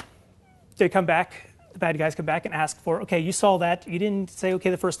then they come back the bad guys come back and ask for, okay, you saw that, you didn't say okay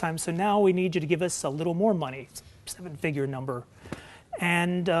the first time, so now we need you to give us a little more money. It's a 7-figure number.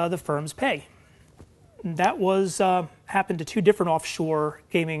 And the firms pay. And that was happened to 2 different offshore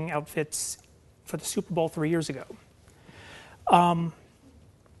gaming outfits for the Super Bowl 3 years ago.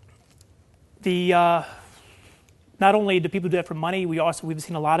 Not only do people do that for money, we've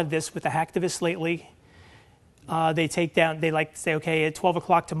seen a lot of this with the hacktivists lately. They like to say, okay, at 12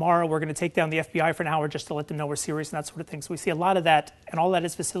 o'clock tomorrow, we're going to take down the FBI for an hour just to let them know we're serious and that sort of thing. So we see a lot of that, and all that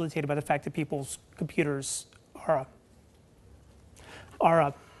is facilitated by the fact that people's computers are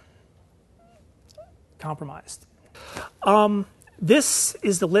compromised. This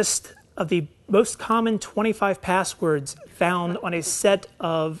is the list of the most common 25 passwords found on a set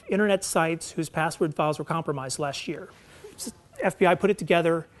of internet sites whose password files were compromised last year. FBI put it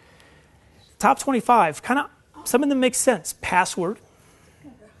together. Top 25, some of them make sense. Password.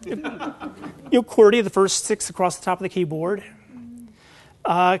 QWERTY, the first 6 across the top of the keyboard.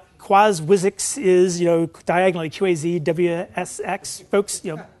 QuazWizix is, diagonally QAZWSX. Folks,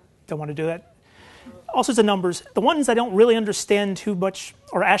 don't want to do that. All sorts of numbers. The ones I don't really understand too much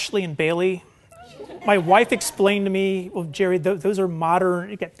are Ashley and Bailey. My wife explained to me, well, Gerry, those are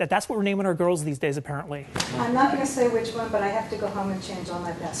modern. That's what we're naming our girls these days, apparently. I'm not going to say which one, but I have to go home and change all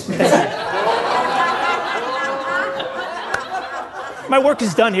my passwords. My work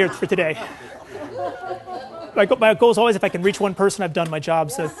is done here for today. My goal is always, if I can reach one person, I've done my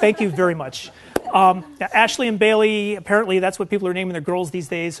job. So thank you very much. Ashley and Bailey, apparently that's what people are naming their girls these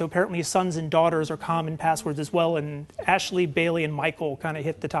days. So apparently sons and daughters are common passwords as well. And Ashley, Bailey, and Michael kind of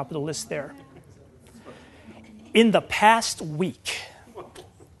hit the top of the list there. In the past week,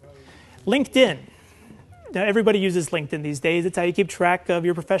 LinkedIn. Now everybody uses LinkedIn these days. It's how you keep track of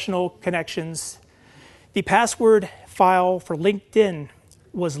your professional connections. The password file for LinkedIn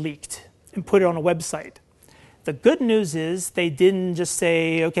was leaked and put it on a website. The good news is they didn't just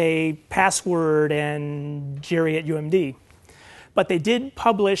say, okay, password and Gerry at UMD. But they did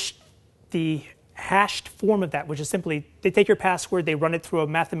publish the hashed form of that, which is simply, they take your password, they run it through a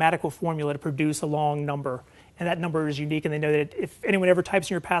mathematical formula to produce a long number. And that number is unique, and they know that if anyone ever types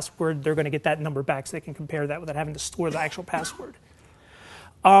in your password, they're going to get that number back so they can compare that without having to store the actual password.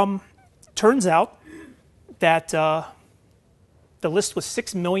 Turns out that the list was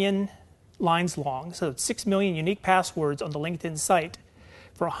 6 million lines long, so 6 million unique passwords on the LinkedIn site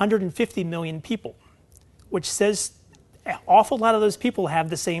for 150 million people, which says an awful lot of those people have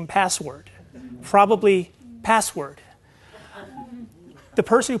the same password, probably password. The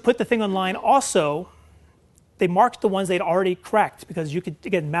person who put the thing online also, they marked the ones they'd already cracked because you could,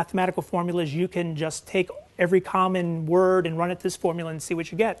 again, mathematical formulas, you can just take every common word and run it this formula and see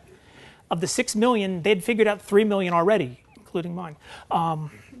what you get. Of the 6 million, they'd figured out 3 million already, including mine.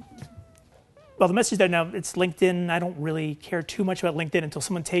 Well, the message there now, it's LinkedIn. I don't really care too much about LinkedIn until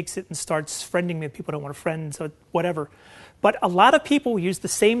someone takes it and starts friending me. People don't want to friend, so whatever. But a lot of people use the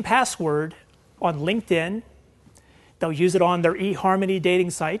same password on LinkedIn. They'll use it on their eHarmony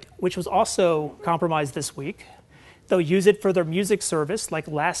dating site, which was also compromised this week. They'll use it for their music service, like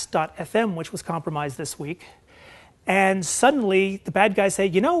Last.fm, which was compromised this week. And suddenly, the bad guys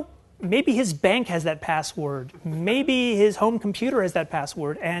say, maybe his bank has that password. Maybe his home computer has that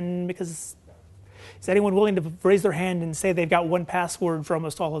password. And because is anyone willing to raise their hand and say they've got one password for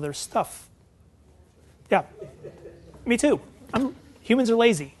almost all of their stuff? Yeah, me too. Humans are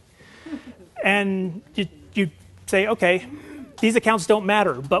lazy. And you say, okay, these accounts don't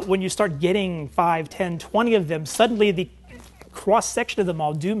matter. But when you start getting 5, 10, 20 of them, suddenly the cross-section of them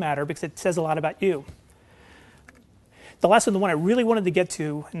all do matter because it says a lot about you. The last one, the one I really wanted to get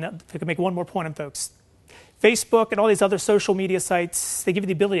to, and if I could make one more point on folks, Facebook and all these other social media sites, they give you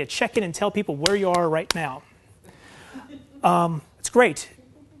the ability to check in and tell people where you are right now. It's great,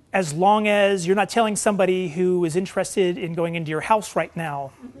 as long as you're not telling somebody who is interested in going into your house right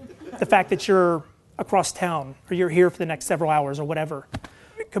now the fact that you're across town or you're here for the next several hours or whatever.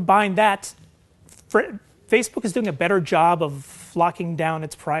 Combine that, Facebook is doing a better job of locking down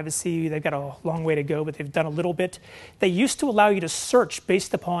its privacy. They've got a long way to go, but they've done a little bit. They used to allow you to search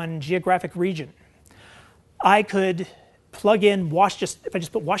based upon geographic region. I could plug in, if I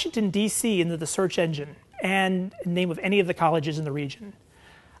just put Washington, D.C. into the search engine and name of any of the colleges in the region,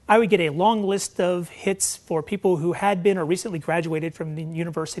 I would get a long list of hits for people who had been or recently graduated from the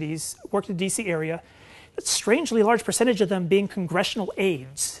universities, worked in the D.C. area, but strangely large percentage of them being congressional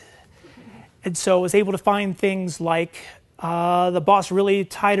aides. And so I was able to find things like, the boss really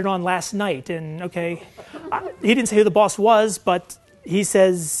tied it on last night. And okay, he didn't say who the boss was, but he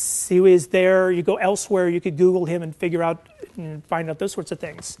says he was there. You go elsewhere, you could Google him and figure out and find out those sorts of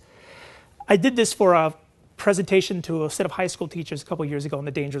things. I did this for a presentation to a set of high school teachers a couple years ago on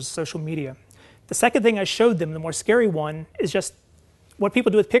the dangers of social media. The second thing I showed them, the more scary one, is just what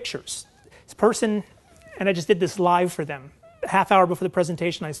people do with pictures. This person, and I just did this live for them. A half hour before the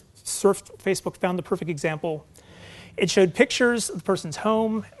presentation, I surfed Facebook, found the perfect example. It showed pictures of the person's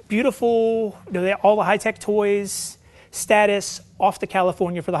home, beautiful, they had all the high-tech toys, status, off to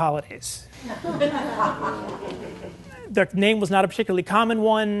California for the holidays. Their name was not a particularly common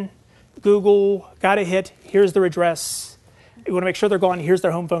one. Google, got a hit, here's their address. You want to make sure they're gone, here's their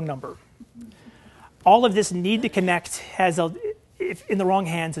home phone number. All of this need to connect has, if in the wrong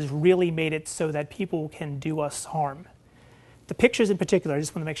hands, has really made it so that people can do us harm. The pictures in particular, I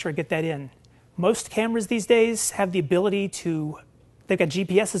just want to make sure I get that in. Most cameras these days have the ability to, they've got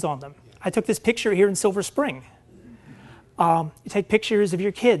GPSs on them. I took this picture here in Silver Spring. You take pictures of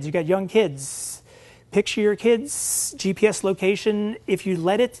your kids, you got young kids. Picture your kids' GPS location. If you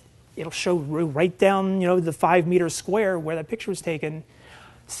let it, it'll show right down, the 5 meter square where that picture was taken.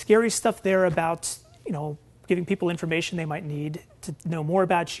 Scary stuff there about, giving people information they might need to know more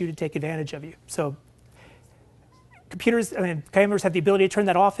about you, to take advantage of you. So cameras have the ability to turn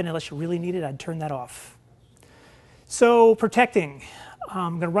that off, and unless you really need it, I'd turn that off. So protecting.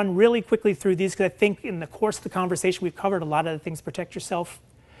 I'm going to run really quickly through these because I think in the course of the conversation we've covered a lot of the things to protect yourself.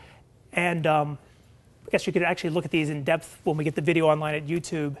 And I guess you could actually look at these in depth when we get the video online at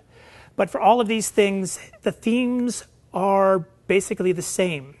YouTube. But for all of these things, the themes are basically the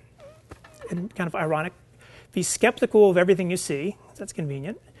same. And kind of ironic. Be skeptical of everything you see. That's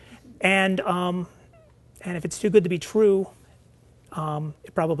convenient. And if it's too good to be true,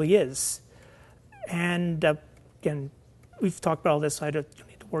 it probably is. And again, we've talked about all this, so I don't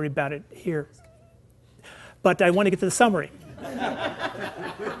need to worry about it here. But I want to get to the summary.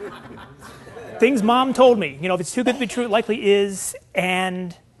 Things Mom told me. If it's too good to be true, it likely is.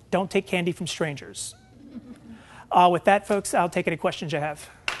 And don't take candy from strangers. With that, folks, I'll take any questions you have.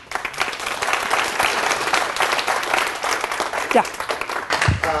 Yeah.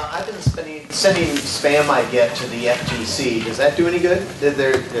 I've been sending spam I get to the FTC. Does that do any good?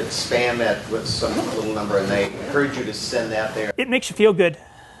 It's spam with some little number, and they encourage you to send that there. It makes you feel good.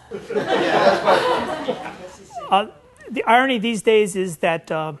 Yeah, that's the irony these days is that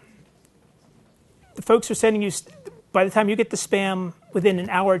the folks are sending you, by the time you get the spam, within an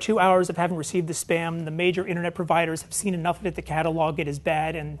hour or 2 hours of having received the spam, the major internet providers have seen enough of it to catalog it as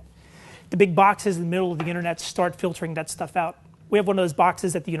bad, and the big boxes in the middle of the internet start filtering that stuff out. We have one of those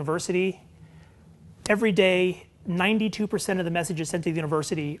boxes at the university. Every day, 92% of the messages sent to the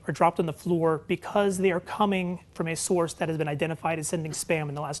university are dropped on the floor because they are coming from a source that has been identified as sending spam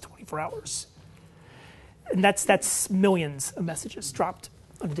in the last 24 hours. And that's millions of messages dropped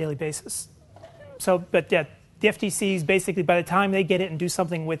on a daily basis. So, but yeah, the FTC is basically, by the time they get it and do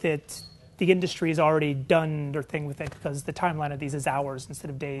something with it, the industry has already done their thing with it because the timeline of these is hours instead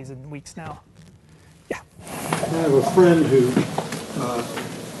of days and weeks now. Yeah. I have a friend who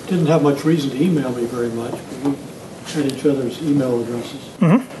didn't have much reason to email me very much, but we had each other's email addresses.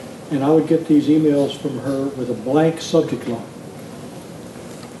 Mm-hmm. And I would get these emails from her with a blank subject line.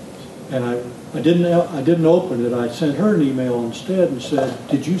 And I didn't open it. I sent her an email instead and said,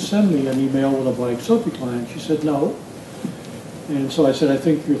 "Did you send me an email with a blank subject line?" She said, "No." And so I said, "I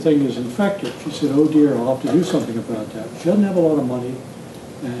think your thing is infected." She said, "Oh dear, I'll have to do something about that." She doesn't have a lot of money,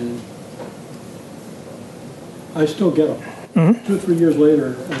 and I still get them. Mm-hmm. 2 or 3 years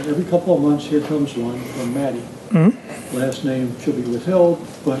later, every couple of months, here comes one from Maddie. Mm-hmm. Last name should be withheld,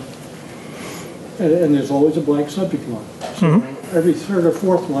 but and there's always a blank subject line. So every third or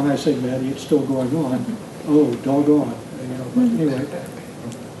fourth one, I say, "Maddie, it's still going on." Oh, doggone. But anyway,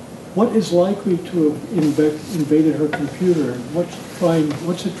 what is likely to have invaded her computer, and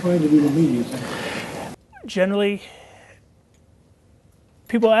what's it trying to do to me, do you think? Generally,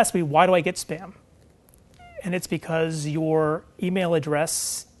 people ask me, why do I get spam? And it's because your email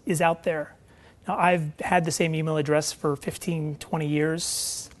address is out there. Now, I've had the same email address for 15, 20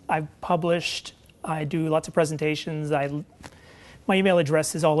 years. I've published, I do lots of presentations. My email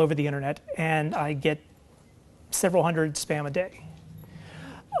address is all over the internet, and I get several hundred spam a day.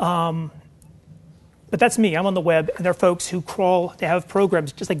 But that's me. I'm on the web, and there are folks who crawl. They have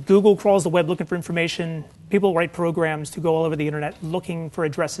programs, just like Google crawls the web looking for information. People write programs to go all over the internet looking for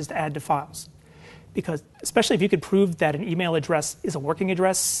addresses to add to files. Because especially if you could prove that an email address is a working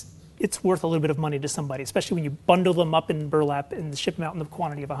address, it's worth a little bit of money to somebody, especially when you bundle them up in burlap and ship them out in the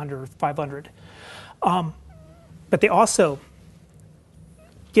quantity of 100 or 500. But they also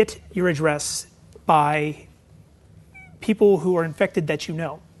get your address by people who are infected that you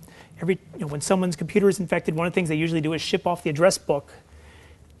know. When someone's computer is infected, one of the things they usually do is ship off the address book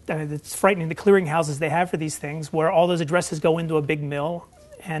it's frightening, the clearinghouses they have for these things, where all those addresses go into a big mill,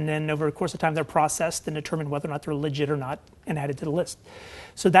 and then over the course of time they're processed and determined whether or not they're legit or not and added to the list.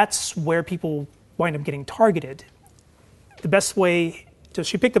 So that's where people wind up getting targeted. The best way, so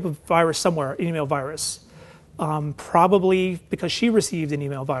she picked up a virus somewhere, an email virus, probably because she received an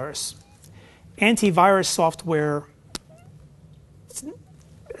email virus. Antivirus software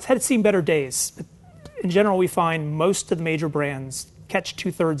has had seen better days. But in general, we find most of the major brands catch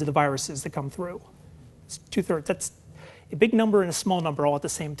 2/3 of the viruses that come through. It's 2/3. That's a big number and a small number all at the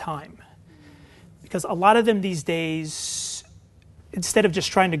same time. Because a lot of them these days, instead of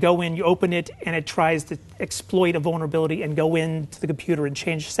just trying to go in, you open it and it tries to exploit a vulnerability and go into the computer and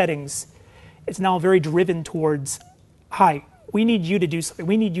change settings. It's now very driven towards, hi, we need you to do something.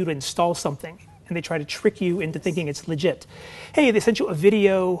 We need you to install something. And they try to trick you into thinking it's legit. Hey, they sent you a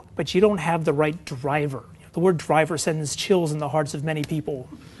video, but you don't have the right driver. The word driver sends chills in the hearts of many people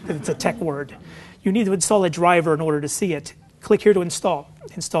because it's a tech word. You need to install a driver in order to see it. Click here to install.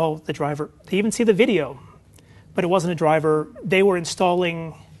 Install the driver. They even see the video, but it wasn't a driver. They were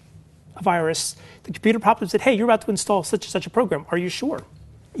installing a virus. The computer popped up and said, hey, you're about to install such and such a program. Are you sure?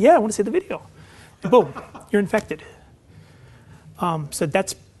 Yeah, I want to see the video. And boom, you're infected. So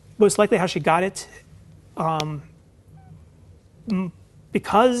that's most likely how she got it.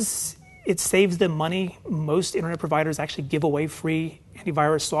 Because it saves them money, most internet providers actually give away free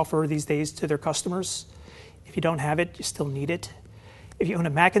antivirus software these days to their customers. If you don't have it, you still need it. If you own a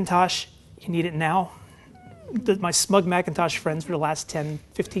Macintosh, you need it now. My smug Macintosh friends for the last 10,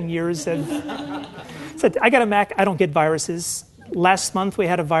 15 years have said, I got a Mac, I don't get viruses. Last month we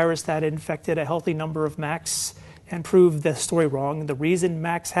had a virus that infected a healthy number of Macs and proved the story wrong. The reason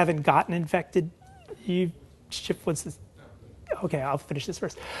Macs haven't gotten infected, what's this? Okay, I'll finish this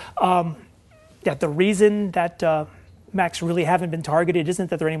first. The reason that Macs really haven't been targeted isn't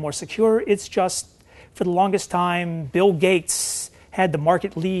that they're any more secure. It's just, for the longest time, Bill Gates had the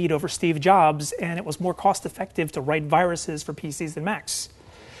market lead over Steve Jobs, and it was more cost effective to write viruses for PCs than Macs.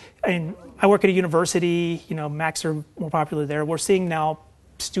 And I work at a university, Macs are more popular there. We're seeing now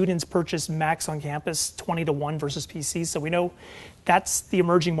students purchase Macs on campus 20-1 versus PCs, so we know that's the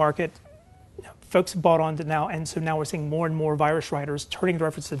emerging market. Folks have bought on to now, and so now we're seeing more and more virus writers turning the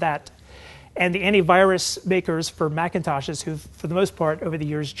reference to that. And the antivirus makers for Macintoshes, who, for the most part, over the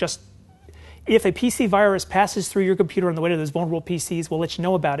years, just if a PC virus passes through your computer on the way to those vulnerable PCs, we'll let you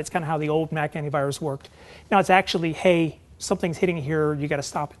know about it. It's kind of how the old Mac antivirus worked. Now it's actually, hey, something's hitting here, you got to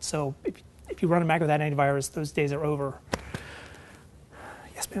stop it. So if you run a Mac with that antivirus, those days are over.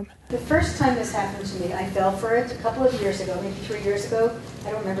 Yes, ma'am? The first time this happened to me, I fell for it a couple of years ago, maybe 3 years ago.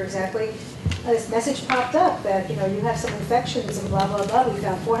 I don't remember exactly. This message popped up that, you have some infections and blah, blah, blah. We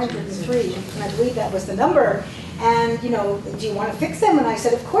found 403, and I believe that was the number. And, do you want to fix them? And I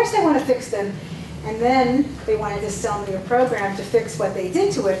said, of course I want to fix them. And then they wanted to sell me a program to fix what they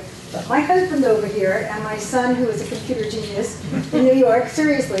did to it. But my husband over here and my son, who is a computer genius in New York,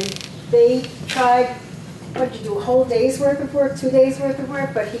 seriously, they tried, what did you do, a whole day's worth of work, 2 days worth of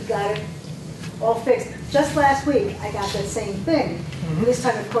work, but he got it all fixed. Just last week, I got that same thing. Mm-hmm. This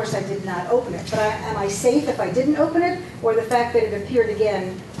time, of course, I did not open it. But am I safe if I didn't open it? Or the fact that it appeared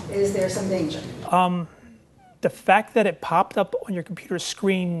again, is there some danger? The fact that it popped up on your computer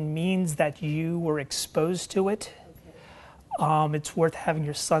screen means that you were exposed to it. It's worth having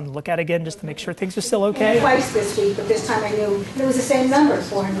your son look at it again just to make sure things are still okay. Twice this week, but this time I knew it was the same number,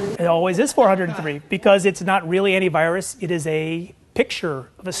 400. It always is 403 because it's not really antivirus. It is a picture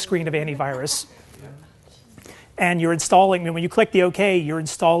of a screen of antivirus. And you're installing, when you click the OK, you're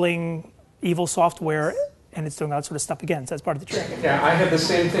installing evil software and it's doing that sort of stuff again. So that's part of the trick. Yeah, I had the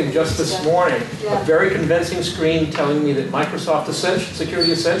same thing just this morning. A very convincing screen telling me that Microsoft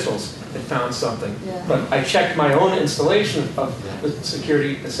Security Essentials had found something. Yeah. But I checked my own installation of the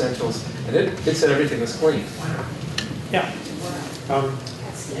Security Essentials, and it said everything was clean. Wow. Yeah.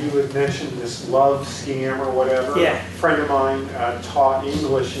 You had mentioned this love scam or whatever. Yeah. A friend of mine taught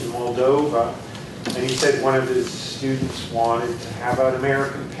English in Moldova, and he said one of his students wanted to have an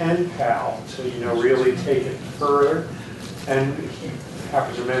American pen pal to, really take it further. And he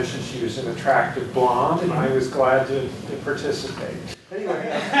happened to mention she was an attractive blonde, and I was glad to participate.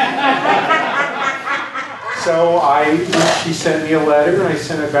 Anyway, so she sent me a letter, and I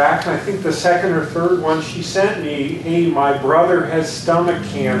sent it back, and I think the second or third one she sent me, hey, my brother has stomach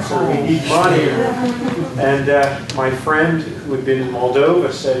cancer, we need money. And my friend who had been in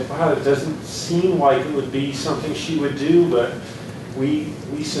Moldova said, wow, it doesn't seem like it would be something she would do, but we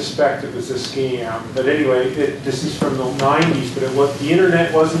suspect it was a scam. But anyway, this is from the 90s, but the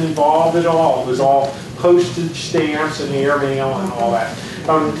internet wasn't involved at all. It was all postage stamps and airmail and all that.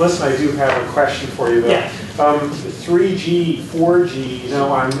 Listen, I do have a question for you, though. Yeah. 3G, 4G,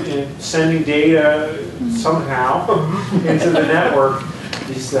 I'm sending data somehow into the network.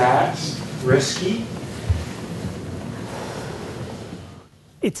 Is that risky?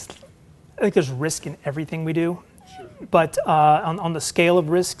 I think there's risk in everything we do. But on the scale of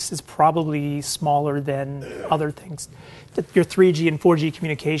risks, it's probably smaller than other things. Your 3G and 4G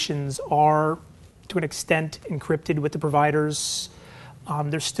communications are, to an extent, encrypted with the providers.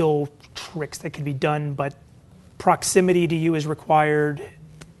 There's still tricks that can be done, but proximity to you is required,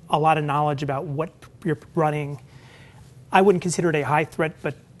 a lot of knowledge about what you're running. I wouldn't consider it a high threat,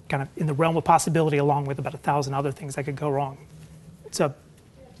 but kind of in the realm of possibility, along with about 1,000 other things that could go wrong.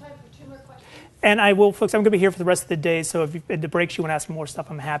 And I will, folks, I'm going to be here for the rest of the day, so if at the breaks you want to ask me more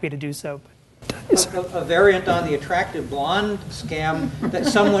stuff, I'm happy to do so. Yes, a variant on the attractive blonde scam that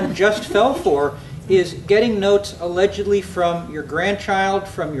someone just fell for is getting notes allegedly from your grandchild,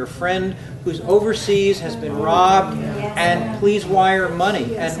 from your friend who's overseas, has been robbed, and please wire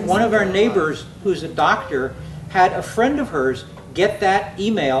money. And one of our neighbors, who's a doctor, had a friend of hers get that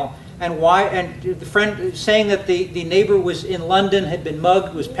email, and the friend saying that the neighbor was in London, had been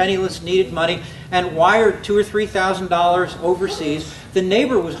mugged, was penniless, needed money, and wired $2,000 or $3,000 overseas. The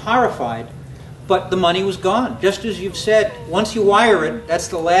neighbor was horrified, but the money was gone. Just as you've said, once you wire it, that's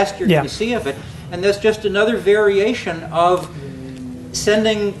the last you're going to see of it. And that's just another variation of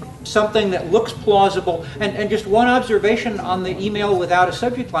sending something that looks plausible. And just one observation on the email without a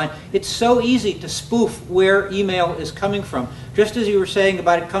subject line, it's so easy to spoof where email is coming from. Just as you were saying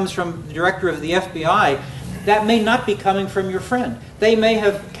about it comes from the director of the FBI, that may not be coming from your friend. They may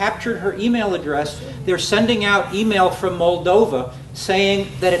have captured her email address. They're sending out email from Moldova saying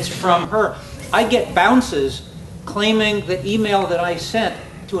that it's from her. I get bounces claiming that email that I sent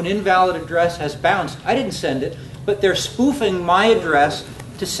to an invalid address has bounced. I didn't send it, but they're spoofing my address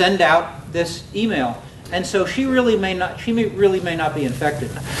to send out this email. And so she really may not be infected.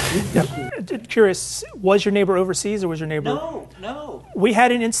 Yeah. Curious, was your neighbor overseas or was your neighbor? No. We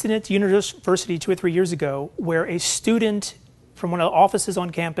had an incident at the university 2 or 3 years ago where a student from one of the offices on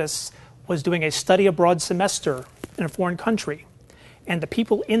campus was doing a study abroad semester in a foreign country. And the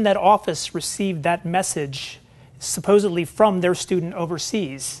people in that office received that message supposedly from their student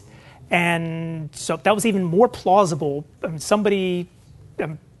overseas. And so that was even more plausible.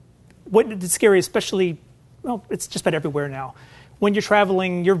 What's scary, especially, well, it's just about everywhere now. When you're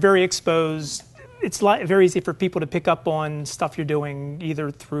traveling, you're very exposed. It's very easy for people to pick up on stuff you're doing,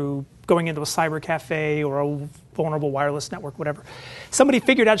 either through going into a cyber cafe or a vulnerable wireless network, whatever. Somebody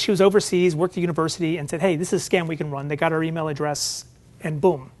figured out she was overseas, worked at the university, and said, hey, this is a scam we can run. They got her email address, and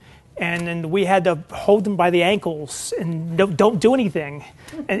boom. And then we had to hold them by the ankles and don't do anything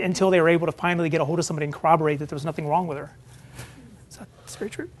until they were able to finally get a hold of somebody and corroborate that there was nothing wrong with her. So that's very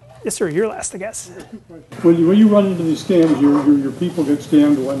true. Yes, sir, you're last, I guess. When you run into these scams, your people get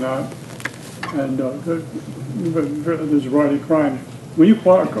scammed and whatnot, and there's a variety of crimes. When you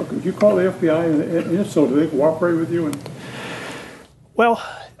call the FBI, and if so, do they cooperate with you? Well,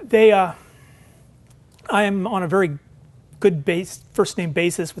 I am on a very good first-name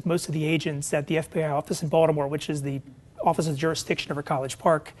basis with most of the agents at the FBI office in Baltimore, which is the office of jurisdiction over College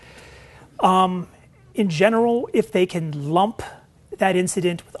Park. In general, if they can lump that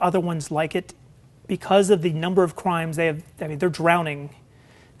incident with other ones like it, because of the number of crimes they have, they're drowning.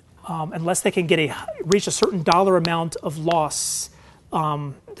 Unless they can reach a certain dollar amount of loss,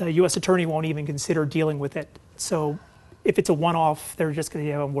 the U.S. attorney won't even consider dealing with it. So if it's a one-off, they're just going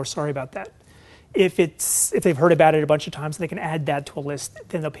to say, we're sorry about that. If they've heard about it a bunch of times, they can add that to a list,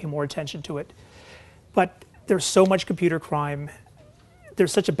 then they'll pay more attention to it. But there's so much computer crime.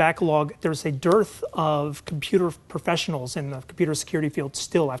 There's such a backlog. There's a dearth of computer professionals in the computer security field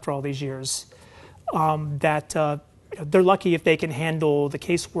still after all these years that they're lucky if they can handle the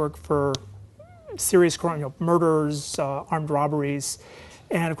casework for serious crime, murders, armed robberies,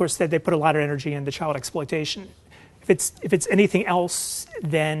 and of course they put a lot of energy into child exploitation. If it's anything else,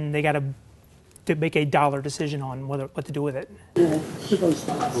 then they got to make a dollar decision on what to do with it.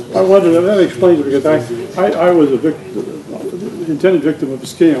 I wonder, that explains it, because I was the intended victim of a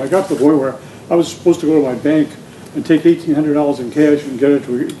scam. I got to the point where I was supposed to go to my bank and take $1,800 in cash and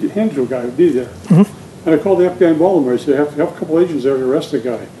hand it to a guy who would be there. Mm-hmm. And I called the FBI in Baltimore. I said, I have a couple agents there to arrest the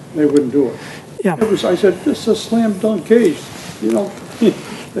guy. And they wouldn't do it. Yeah. I said, this is a slam dunk case.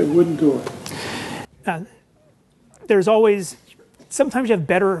 They wouldn't do it. There's always, sometimes you have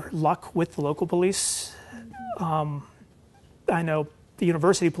better luck with the local police. I know the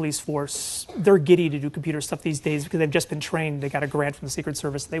university police force, they're giddy to do computer stuff these days because they've just been trained. They got a grant from the Secret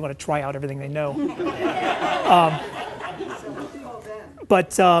Service. They want to try out everything they know.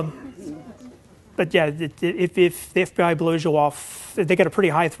 But yeah, if the FBI blows you off, they get a pretty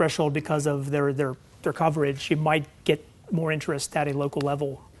high threshold because of their coverage. You might get more interest at a local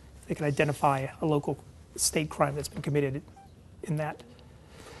level. They can identify a local state crime that's been committed in that.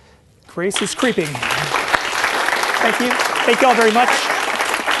 Grace is creeping. Thank you. Thank you all very much.